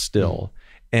people still,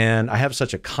 and I have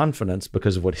such a confidence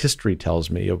because of what history tells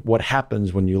me of what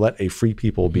happens when you let a free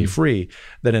people be free,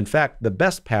 that in fact, the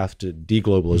best path to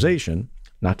deglobalization,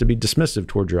 not to be dismissive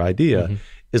toward your idea,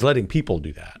 is letting people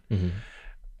do that.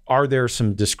 Are there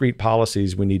some discrete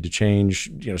policies we need to change,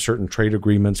 certain trade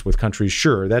agreements with countries?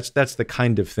 Sure, that's the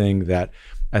kind of thing that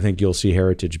I think you'll see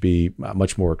Heritage be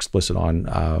much more explicit on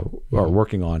or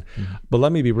working on. But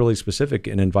let me be really specific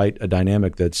and invite a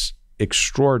dynamic that's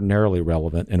extraordinarily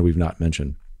relevant and we've not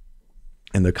mentioned,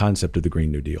 in the concept of the Green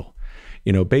New Deal.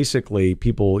 Basically,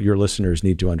 your listeners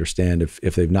need to understand,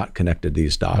 if they've not connected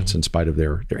these dots in spite of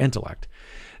their intellect,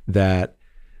 that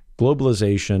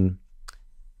globalization,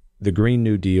 the Green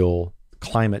New Deal,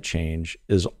 climate change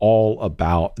is all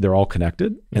about, they're all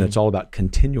connected, and it's all about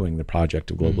continuing the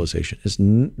project of globalization. It's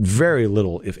very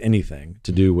little, if anything,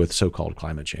 to do with so-called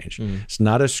climate change. It's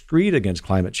not a screed against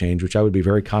climate change, which I would be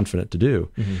very confident to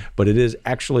do, but it is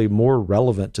actually more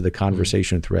relevant to the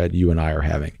conversation thread you and I are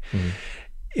having.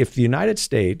 If the United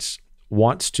States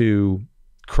wants to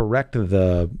correct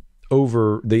the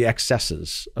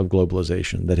excesses of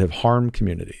globalization that have harmed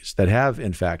communities, that have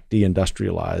in fact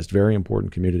deindustrialized very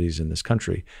important communities in this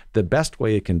country, the best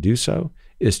way it can do so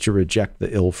is to reject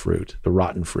the ill fruit, the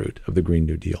rotten fruit of the Green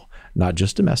New Deal, not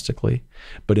just domestically,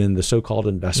 but in the so-called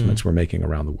investments we're making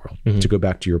around the world. To go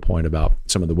back to your point about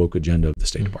some of the woke agenda of the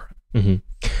State Department.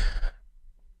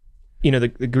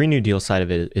 The Green New Deal side of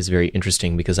it is very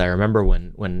interesting, because I remember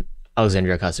when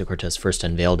Alexandria Ocasio-Cortez first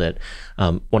unveiled it,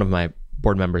 one of my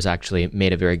board members actually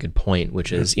made a very good point,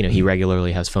 which is, he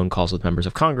regularly has phone calls with members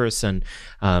of Congress, and,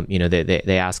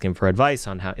 they ask him for advice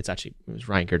on how, it was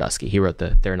Ryan Girdusky. He wrote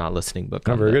the They're Not Listening book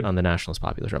on the Nationalist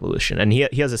Populist Revolution. And he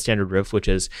has a standard riff, which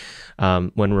is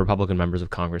when Republican members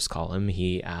of Congress call him,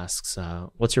 he asks,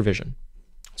 what's your vision?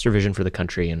 What's your vision for the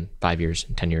country in 5 years,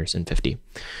 in 10 years, in 50?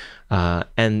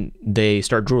 And they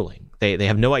start drooling. They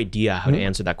have no idea how to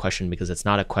answer that question, because it's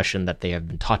not a question that they have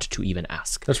been taught to even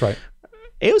ask. That's right.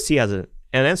 AOC has an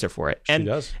answer for it. And, she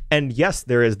does. And yes,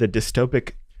 there is the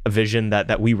dystopic vision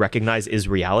that we recognize is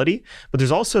reality, but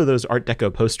there's also those Art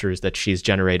Deco posters that she's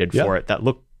generated for it that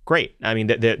look great. I mean,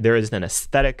 there is an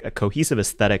aesthetic, a cohesive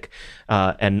aesthetic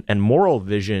and moral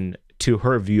vision to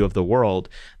her view of the world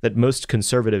that most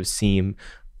conservatives seem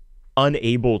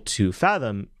unable to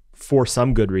fathom, for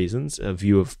some good reasons, a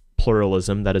view of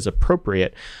pluralism that is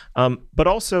appropriate, but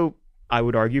also, I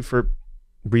would argue, for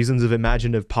reasons of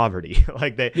imaginative poverty.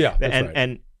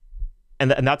 And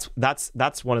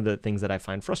that's one of the things that I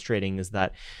find frustrating, is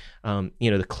that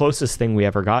the closest thing we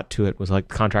ever got to it was like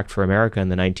Contract for America in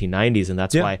the 1990s, and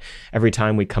that's why every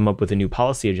time we come up with a new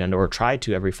policy agenda, or try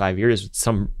to every 5 years,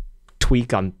 some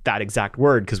tweak on that exact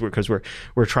word, because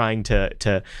we're trying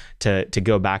to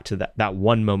go back to that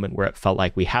one moment where it felt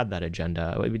like we had that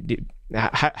agenda.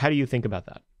 How do you think about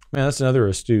that? Man, that's another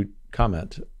astute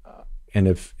comment. And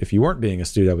if you weren't being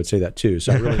astute, I would say that too.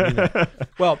 So I really mean that.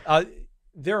 Well,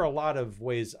 there are a lot of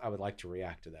ways I would like to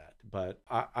react to that, but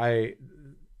I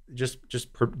just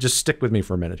stick with me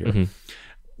for a minute here.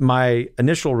 My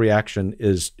initial reaction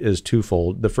is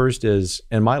twofold. The first is,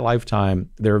 in my lifetime,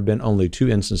 there have been only two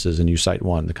instances, and you cite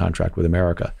one, the Contract with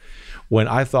America, when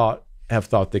I have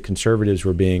thought that conservatives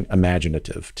were being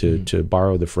imaginative, to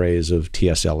borrow the phrase of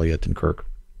T.S. Eliot and Kirk.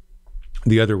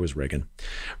 The other was Reagan.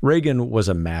 Reagan was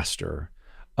a master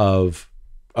of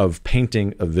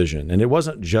painting a vision, and it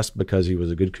wasn't just because he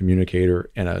was a good communicator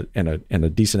and a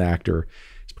decent actor.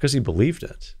 It's because he believed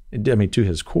it. I mean, to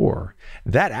his core.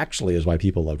 That actually is why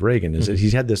people love Reagan, is that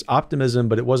he's had this optimism,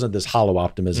 but it wasn't this hollow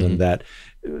optimism that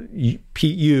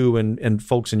you and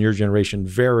folks in your generation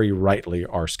very rightly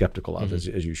are skeptical of, as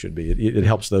you should be. It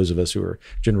helps those of us who are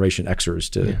Generation Xers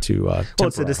to well,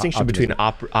 it's a distinction between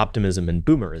optimism and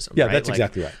boomerism. Yeah, right? that's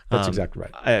exactly right. That's exactly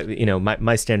right. You know,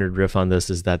 my standard riff on this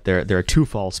is that there are two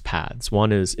false paths.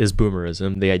 One is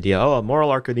boomerism, the idea, oh, a moral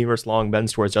arc of the universe long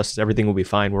bends towards justice, everything will be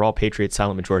fine, we're all patriots,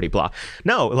 silent majority, blah.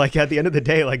 No, like at the end of the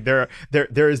day, like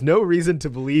there is no reason to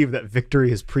believe that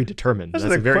victory is predetermined. That's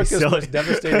the very quickest, most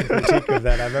devastating critique of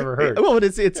that I've ever heard. Well, but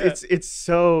it's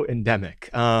so endemic.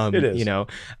 It is. You know,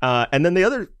 and then the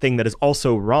other thing that is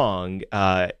also wrong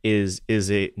is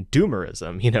a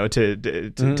doomerism. You know,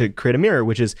 to create a mirror,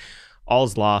 which is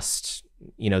all's lost.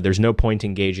 You know, there's no point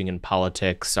engaging in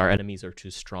politics. Our enemies are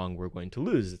too strong. We're going to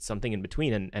lose. It's something in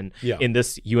between. And in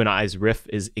this, you and I's riff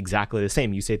is exactly the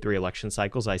same. You say 3 election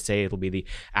cycles. I say it'll be the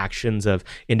actions of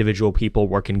individual people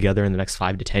working together in the next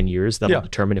 5 to 10 years that'll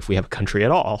determine if we have a country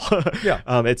at all.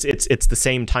 It's the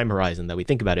same time horizon that we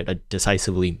think about it, a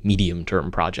decisively medium-term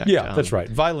project. Yeah, that's right.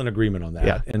 Violent agreement on that.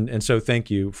 Yeah. And so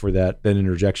thank you for that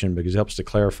interjection, because it helps to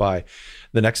clarify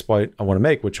the next point I want to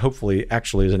make, which hopefully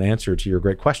actually is an answer to your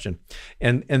great question.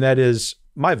 And that is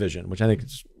my vision, which I think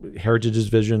is Heritage's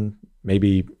vision,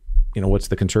 maybe, you know, what's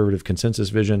the conservative consensus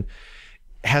vision,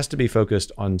 has to be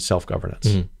focused on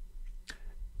self-governance.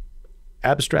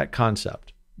 Abstract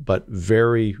concept, but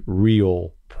very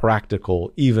real,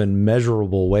 practical, even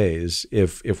measurable ways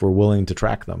if we're willing to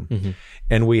track them.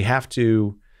 And we have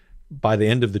to, by the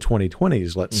end of the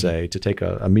 2020s, let's say, to take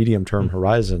a medium-term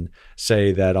horizon,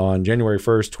 say that on January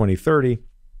 1st, 2030,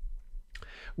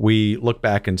 we look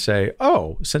back and say,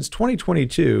 oh, since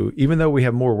 2022, even though we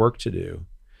have more work to do,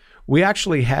 we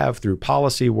actually have, through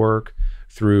policy work,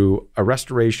 through a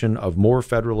restoration of more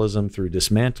federalism, through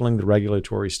dismantling the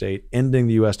regulatory state, ending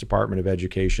the U.S. Department of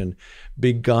Education,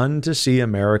 begun to see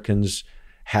Americans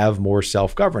have more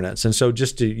self-governance. And so,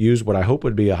 just to use what I hope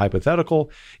would be a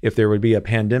hypothetical, if there would be a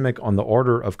pandemic on the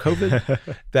order of COVID,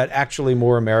 that actually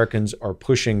more Americans are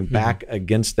pushing back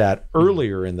against that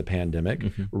earlier in the pandemic,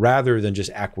 rather than just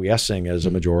acquiescing as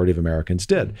a majority of Americans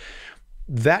did.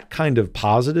 That kind of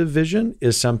positive vision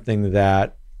is something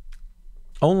that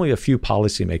only a few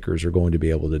policymakers are going to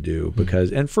be able to do,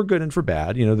 because, and for good and for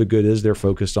bad, you know, the good is they're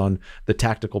focused on the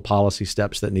tactical policy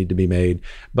steps that need to be made.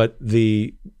 But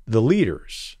the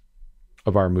leaders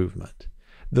of our movement,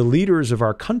 the leaders of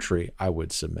our country, I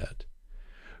would submit,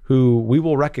 who we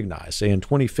will recognize, say in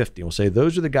 2050, we'll say,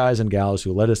 those are the guys and gals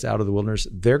who led us out of the wilderness.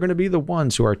 They're going to be the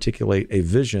ones who articulate a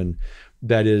vision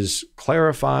that is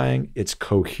clarifying, it's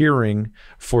cohering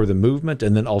for the movement,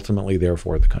 and then ultimately,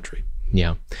 therefore, the country.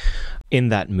 Yeah. In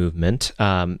that movement,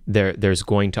 there's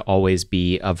going to always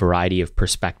be a variety of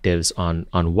perspectives on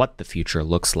what the future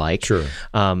looks like. Sure.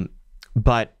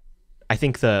 But I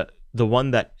think the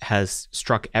one that has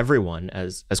struck everyone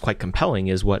as quite compelling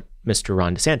is what Mr.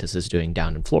 Ron DeSantis is doing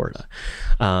down in Florida.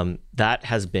 That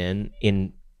has been,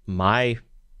 in my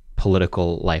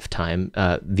political lifetime,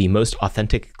 the most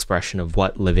authentic expression of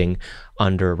what living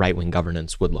under right-wing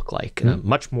governance would look like,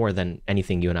 much more than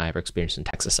anything you and I have experienced in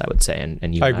Texas, I would say.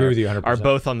 And you I agree with you 100%. Are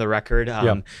both on the record,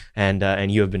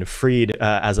 and you have been freed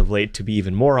as of late to be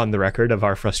even more on the record of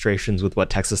our frustrations with what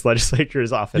Texas legislature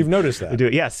is often. You've noticed that. Do.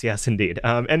 Yes, indeed.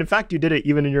 And in fact, you did it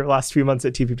even in your last few months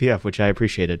at TPPF, which I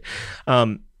appreciated.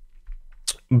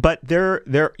 But there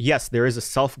is a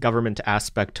self-government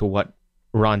aspect to what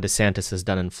Ron DeSantis has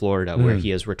done in Florida, where he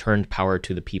has returned power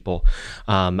to the people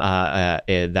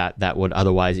that would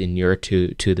otherwise inure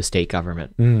to the state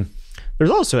government. There's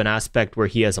also an aspect where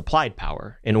he has applied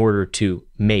power in order to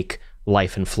make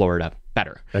life in Florida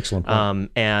better. Excellent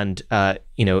point. And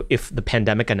you know, if the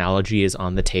pandemic analogy is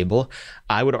on the table,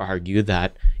 I would argue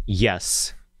that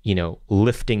yes, you know,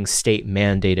 lifting state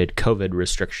mandated COVID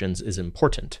restrictions is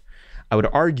important. I would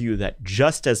argue that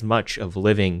just as much of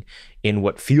living in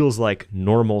what feels like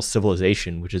normal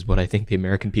civilization, which is what I think the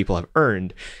American people have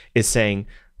earned, is saying,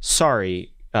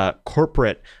 sorry,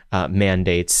 corporate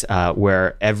mandates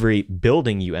where every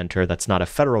building you enter that's not a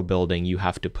federal building, you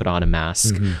have to put on a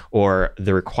mask, or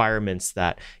the requirements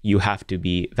that you have to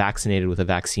be vaccinated with a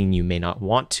vaccine you may not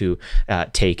want to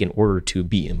take in order to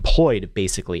be employed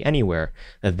basically anywhere.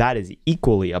 That is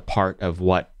equally a part of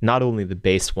what not only the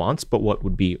base wants, but what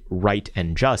would be right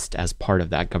and just as part of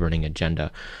that governing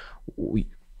agenda.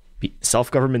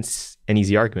 Self-government's an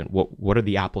easy argument. What are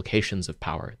the applications of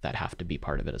power that have to be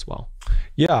part of it as well?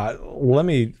 Yeah, let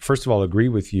me first of all agree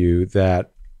with you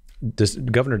that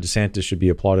Governor DeSantis should be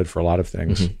applauded for a lot of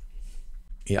things.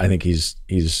 I think he's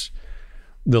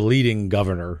the leading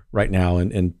governor right now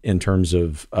in terms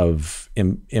of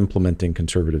implementing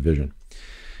conservative vision.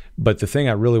 But the thing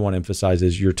I really want to emphasize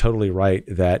is you're totally right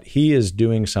that he is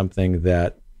doing something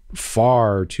that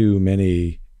far too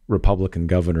many Republican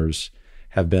governors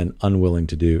have been unwilling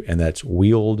to do, and that's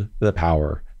wield the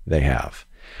power they have.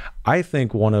 I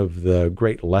think one of the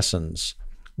great lessons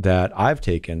that I've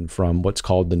taken from what's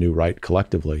called the New Right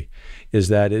collectively is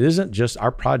that it isn't just,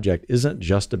 our project isn't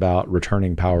just about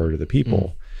returning power to the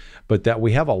people, but that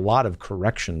we have a lot of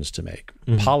corrections to make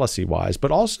policy-wise,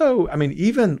 but also, I mean,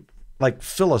 even like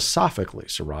philosophically,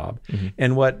 Saurabh,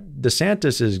 and what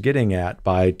DeSantis is getting at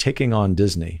by taking on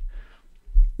Disney,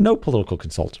 no political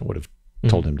consultant would have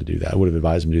told him to do that, would have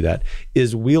advised him to do that,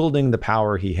 is wielding the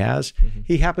power he has.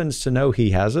 He happens to know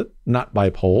he has it, not by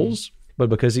polls, but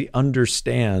because he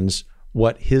understands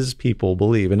what his people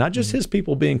believe, and not just his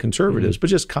people being conservatives,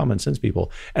 but just common sense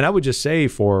people. And I would just say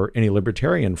for any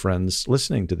libertarian friends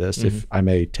listening to this, if I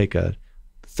may take a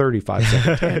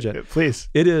 35-second tangent, please.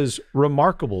 It is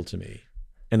remarkable to me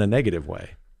in a negative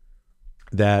way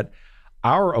that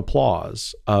our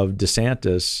applause of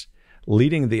DeSantis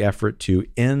leading the effort to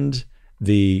end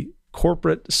the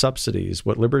corporate subsidies,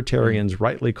 what libertarians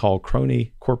rightly call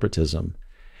crony corporatism,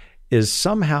 is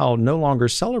somehow no longer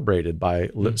celebrated by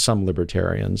some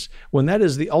libertarians, when that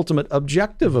is the ultimate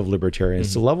objective of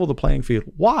libertarians, to level the playing field.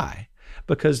 Why?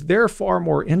 Because they're far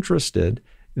more interested,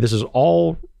 this is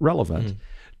all relevant,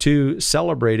 to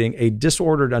celebrating a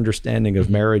disordered understanding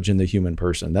of marriage and the human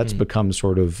person. That's become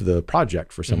sort of the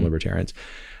project for some libertarians.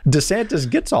 DeSantis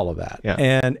gets all of that.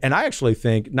 And I actually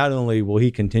think not only will he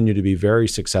continue to be very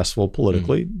successful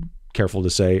politically, careful to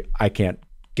say, I can't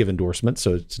give endorsements,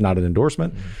 so it's not an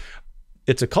endorsement.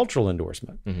 It's a cultural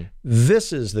endorsement.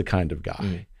 This is the kind of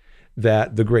guy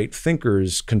that the great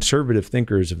thinkers, conservative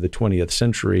thinkers of the 20th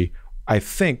century, I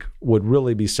think would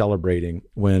really be celebrating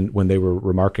when they were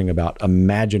remarking about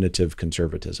imaginative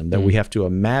conservatism, that we have to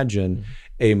imagine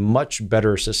a much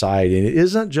better society. And it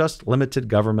isn't just limited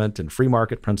government and free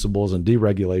market principles and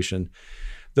deregulation.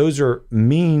 Those are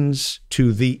means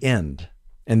to the end.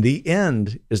 And the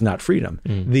end is not freedom.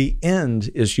 The end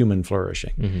is human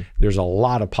flourishing. There's a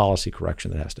lot of policy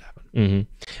correction that has to happen.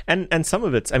 And some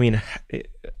of it's, I mean,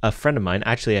 a friend of mine,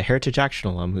 actually a Heritage Action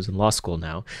alum who's in law school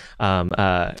now,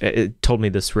 told me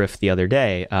this riff the other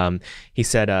day. He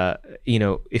said, you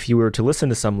know, if you were to listen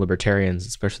to some libertarians,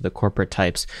 especially the corporate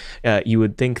types, you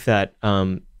would think that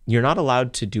you're not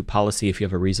allowed to do policy if you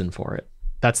have a reason for it.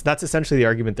 That's essentially the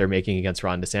argument they're making against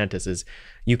Ron DeSantis is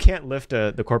you can't lift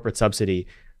the corporate subsidy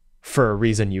for a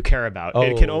reason you care about.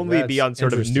 It can only be on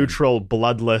sort of neutral,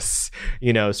 bloodless,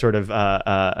 you know, sort of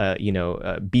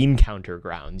bean counter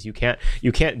grounds. You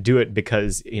can't do it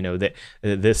because, you know, that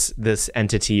this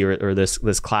entity or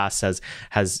this class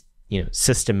has you know,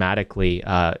 systematically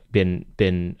been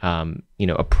you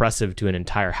know, oppressive to an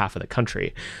entire half of the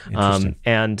country.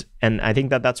 And I think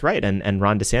that's right. And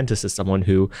Ron DeSantis is someone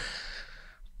who,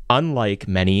 unlike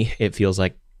many, it feels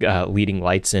like leading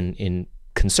lights in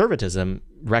conservatism,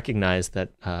 recognize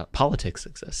that politics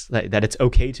exists, that it's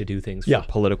okay to do things for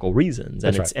political reasons,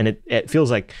 and it feels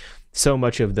like so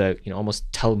much of the, you know, almost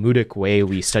Talmudic way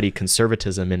we study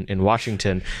conservatism in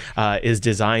Washington is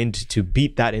designed to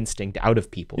beat that instinct out of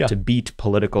people, to beat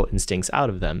political instincts out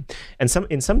of them, and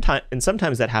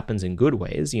sometimes that happens in good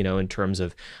ways, you know, in terms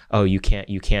of, oh, you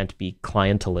can't be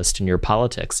clientelist in your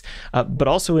politics, but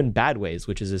also in bad ways,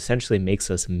 which is essentially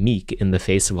makes us meek in the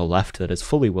face of a left that is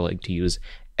fully willing to use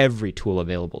every tool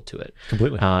available to it.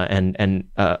 Completely. And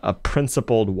a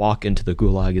principled walk into the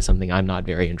gulag is something I'm not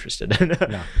very interested in.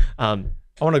 No.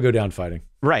 I want to go down fighting.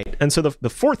 Right. And so the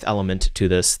fourth element to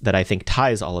this that I think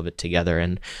ties all of it together,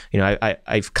 and, you know,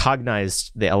 I've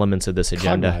cognized the elements of this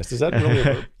agenda. Cognized. Is that really a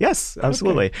verb? Yes,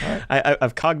 absolutely. Okay. All right.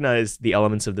 I've cognized the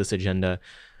elements of this agenda.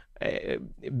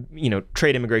 You know,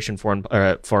 trade, immigration, foreign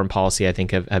policy, I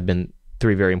think have been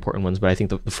three very important ones, but I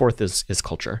think the fourth is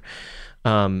culture.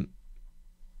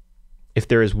 If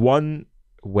there is one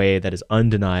way that is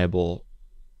undeniable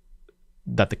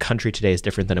that the country today is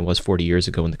different than it was 40 years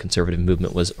ago when the conservative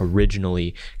movement was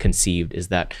originally conceived, is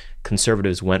that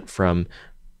conservatives went from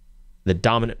the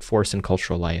dominant force in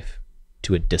cultural life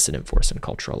to a dissident force in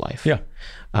cultural life. Yeah,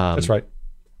 that's right.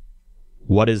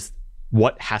 What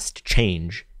has to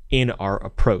change in our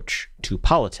approach to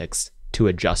politics to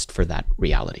adjust for that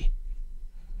reality?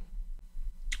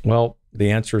 Well,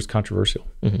 the answer is controversial.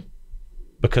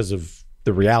 Because of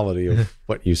the reality of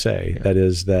what you say. That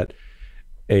is that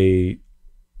a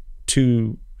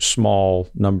too small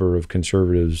number of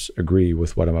conservatives agree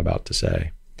with what I'm about to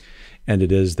say. And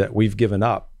it is that we've given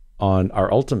up on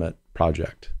our ultimate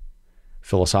project,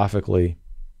 philosophically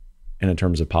and in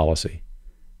terms of policy,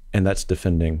 and that's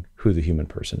defending who the human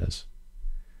person is.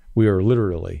 We are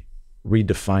literally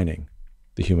redefining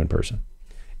the human person.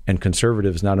 And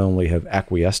conservatives not only have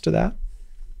acquiesced to that,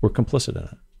 we're complicit in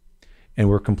it. And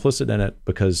we're complicit in it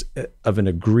because of an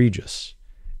egregious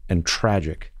and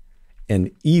tragic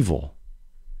and evil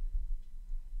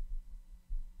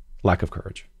lack of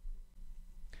courage.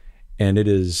 And it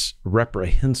is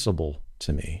reprehensible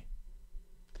to me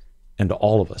and to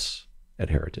all of us at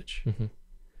Heritage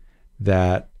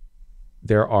that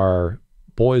there are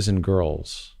boys and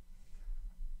girls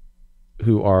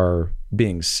who are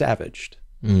being savaged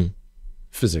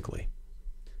physically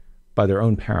by their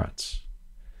own parents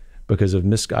because of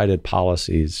misguided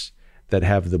policies that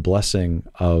have the blessing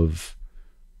of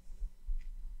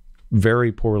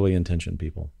very poorly intentioned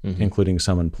people, including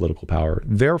some in political power.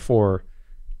 Therefore,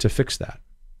 to fix that,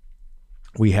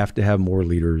 we have to have more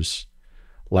leaders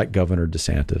like Governor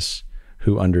DeSantis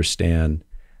who understand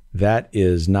that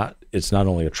it's not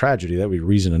only a tragedy, that would be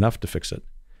reason enough to fix it.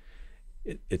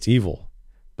 It's evil,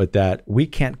 but that we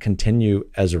can't continue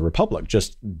as a republic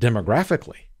just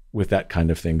demographically with that kind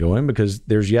of thing going, because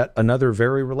there's yet another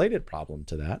very related problem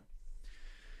to that.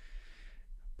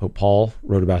 Pope Paul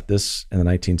wrote about this in the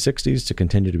 1960s to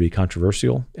continue to be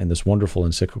controversial in this wonderful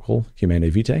encyclical, Humanae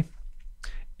Vitae,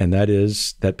 and that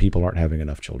is that people aren't having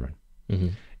enough children.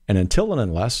 And until and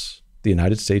unless the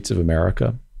United States of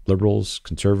America, liberals,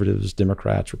 conservatives,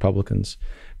 Democrats, Republicans,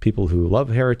 people who love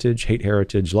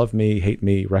heritage, love me, hate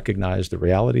me, recognize the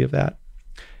reality of that,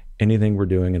 anything we're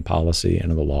doing in policy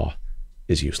and in the law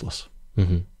is useless.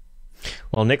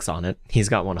 Well, Nick's on it. He's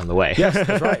got one on the way. Yes,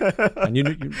 that's right. And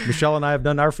Michelle and I have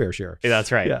done our fair share.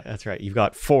 That's right. Yeah. You've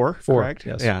got four, correct?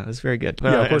 Yes. Yeah, that's very good.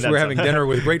 Yeah, of course, we're having dinner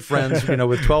with great friends,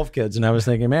 with 12 kids, and I was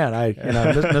thinking, man, I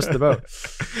missed the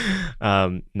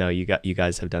boat. No, you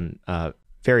guys have done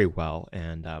very well,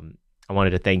 and I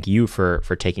wanted to thank you for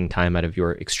taking time out of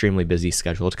your extremely busy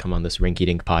schedule to come on this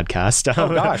rinky-dink podcast.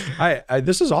 Oh gosh,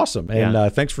 this is awesome,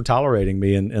 and thanks for tolerating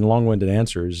me and long-winded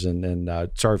answers, and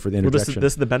sorry for the interjection. Well,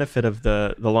 this is the benefit of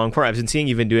the long form. I've been seeing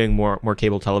you've been doing more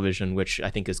cable television, which I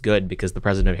think is good because the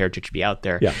president of Heritage should be out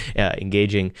there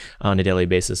engaging on a daily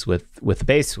basis with the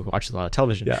base, who watches a lot of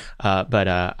television. But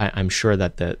I'm sure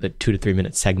that the 2 to 3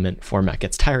 minute segment format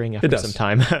gets tiring after some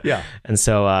time. And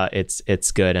so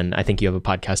it's good, and I think you have a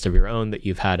podcast of your own that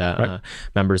you've had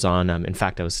members on. In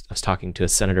fact, I was talking to a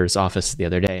senator's office the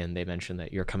other day, and they mentioned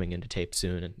that you're coming into tape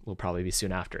soon, and will probably be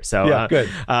soon after. So good.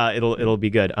 It'll be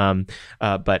good.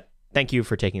 But thank you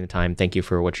for taking the time. Thank you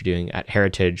for what you're doing at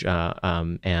Heritage.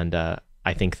 And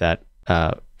I think that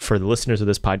for the listeners of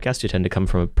this podcast who tend to come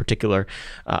from a particular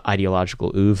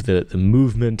ideological oeuvre, the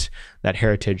movement that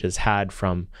Heritage has had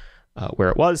from where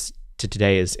it was to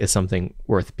today is something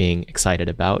worth being excited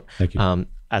about. Thank you.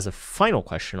 As a final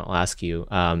question, I'll ask you,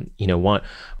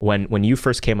 when you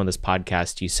first came on this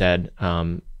podcast, you said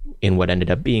in what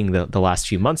ended up being the last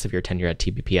few months of your tenure at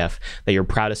TPPF, that your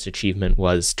proudest achievement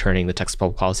was turning the Texas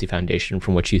Public Policy Foundation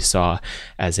from what you saw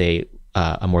as a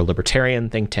more libertarian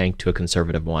think tank to a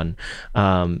conservative one.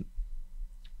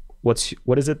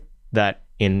 What is it that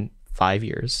in 5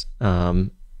 years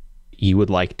you would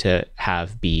like to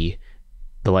have be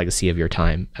the legacy of your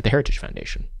time at the Heritage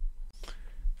Foundation?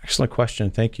 Excellent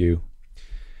question. Thank you.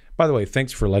 By the way,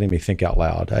 thanks for letting me think out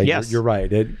loud. Yes. You're right.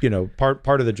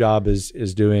 Part of the job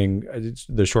is doing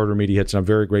the shorter media hits, and I'm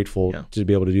very grateful to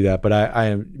be able to do that. But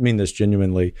I mean this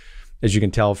genuinely. As you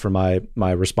can tell from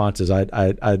my responses,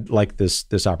 I like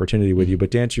this opportunity with you.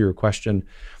 But to answer your question,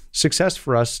 success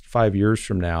for us 5 years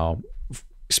from now,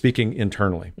 speaking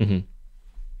internally, and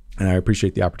I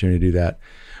appreciate the opportunity to do that,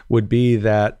 would be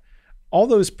that all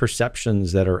those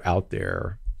perceptions that are out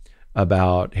there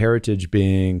about Heritage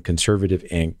being conservative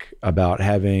Inc., about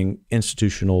having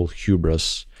institutional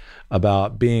hubris,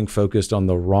 about being focused on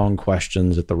the wrong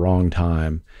questions at the wrong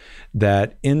time,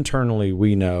 that internally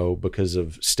we know because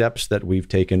of steps that we've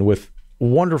taken with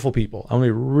wonderful people. I want to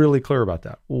be really clear about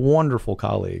that. Wonderful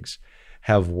colleagues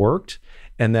have worked,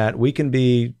 and that we can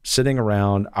be sitting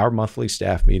around our monthly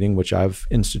staff meeting, which I've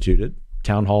instituted,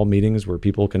 town hall meetings where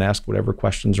people can ask whatever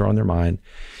questions are on their mind,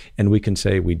 and we can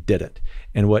say we did it.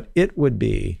 And what it would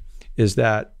be is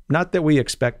that, not that we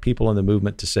expect people in the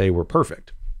movement to say we're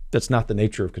perfect. That's not the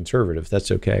nature of conservatives. That's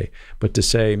okay. But to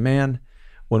say, man,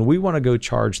 when we want to go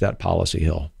charge that policy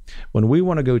hill, when we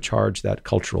want to go charge that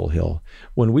cultural hill,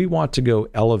 when we want to go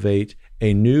elevate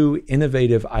a new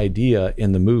innovative idea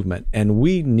in the movement, and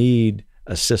we need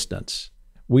assistance,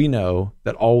 we know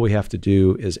that all we have to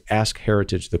do is ask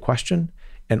Heritage the question,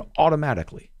 and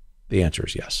automatically the answer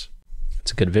is yes.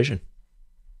 It's a good vision.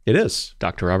 It is.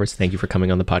 Dr. Roberts, thank you for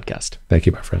coming on the podcast. Thank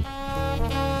you, my friend.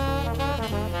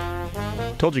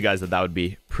 Told you guys that would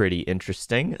be pretty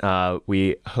interesting.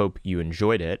 We hope you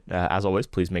enjoyed it. As always,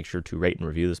 please make sure to rate and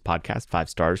review this podcast. 5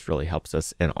 stars really helps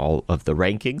us in all of the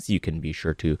rankings. You can be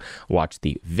sure to watch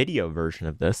the video version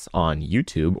of this on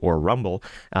YouTube or Rumble.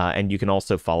 And you can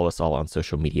also follow us all on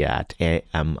social media at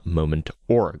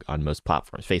ammoment.org on most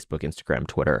platforms, Facebook, Instagram,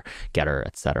 Twitter, Getter,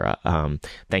 etc.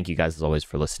 Thank you guys, as always,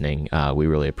 for listening. We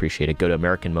really appreciate it. Go to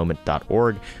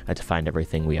AmericanMoment.org to find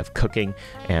everything we have cooking,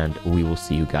 and we will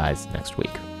see you guys next week.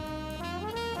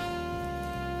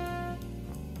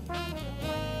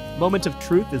 Moment of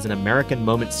Truth is an American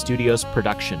Moment Studios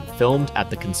production filmed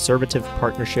at the Conservative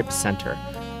Partnership Center.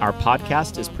 Our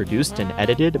podcast is produced and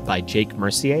edited by Jake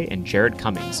Mercier and Jared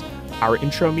Cummings. Our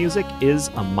intro music is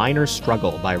A Minor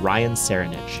Struggle by Ryan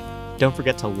Serenich. Don't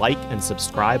forget to like and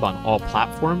subscribe on all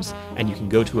platforms, and you can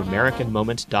go to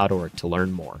AmericanMoment.org to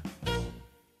learn more.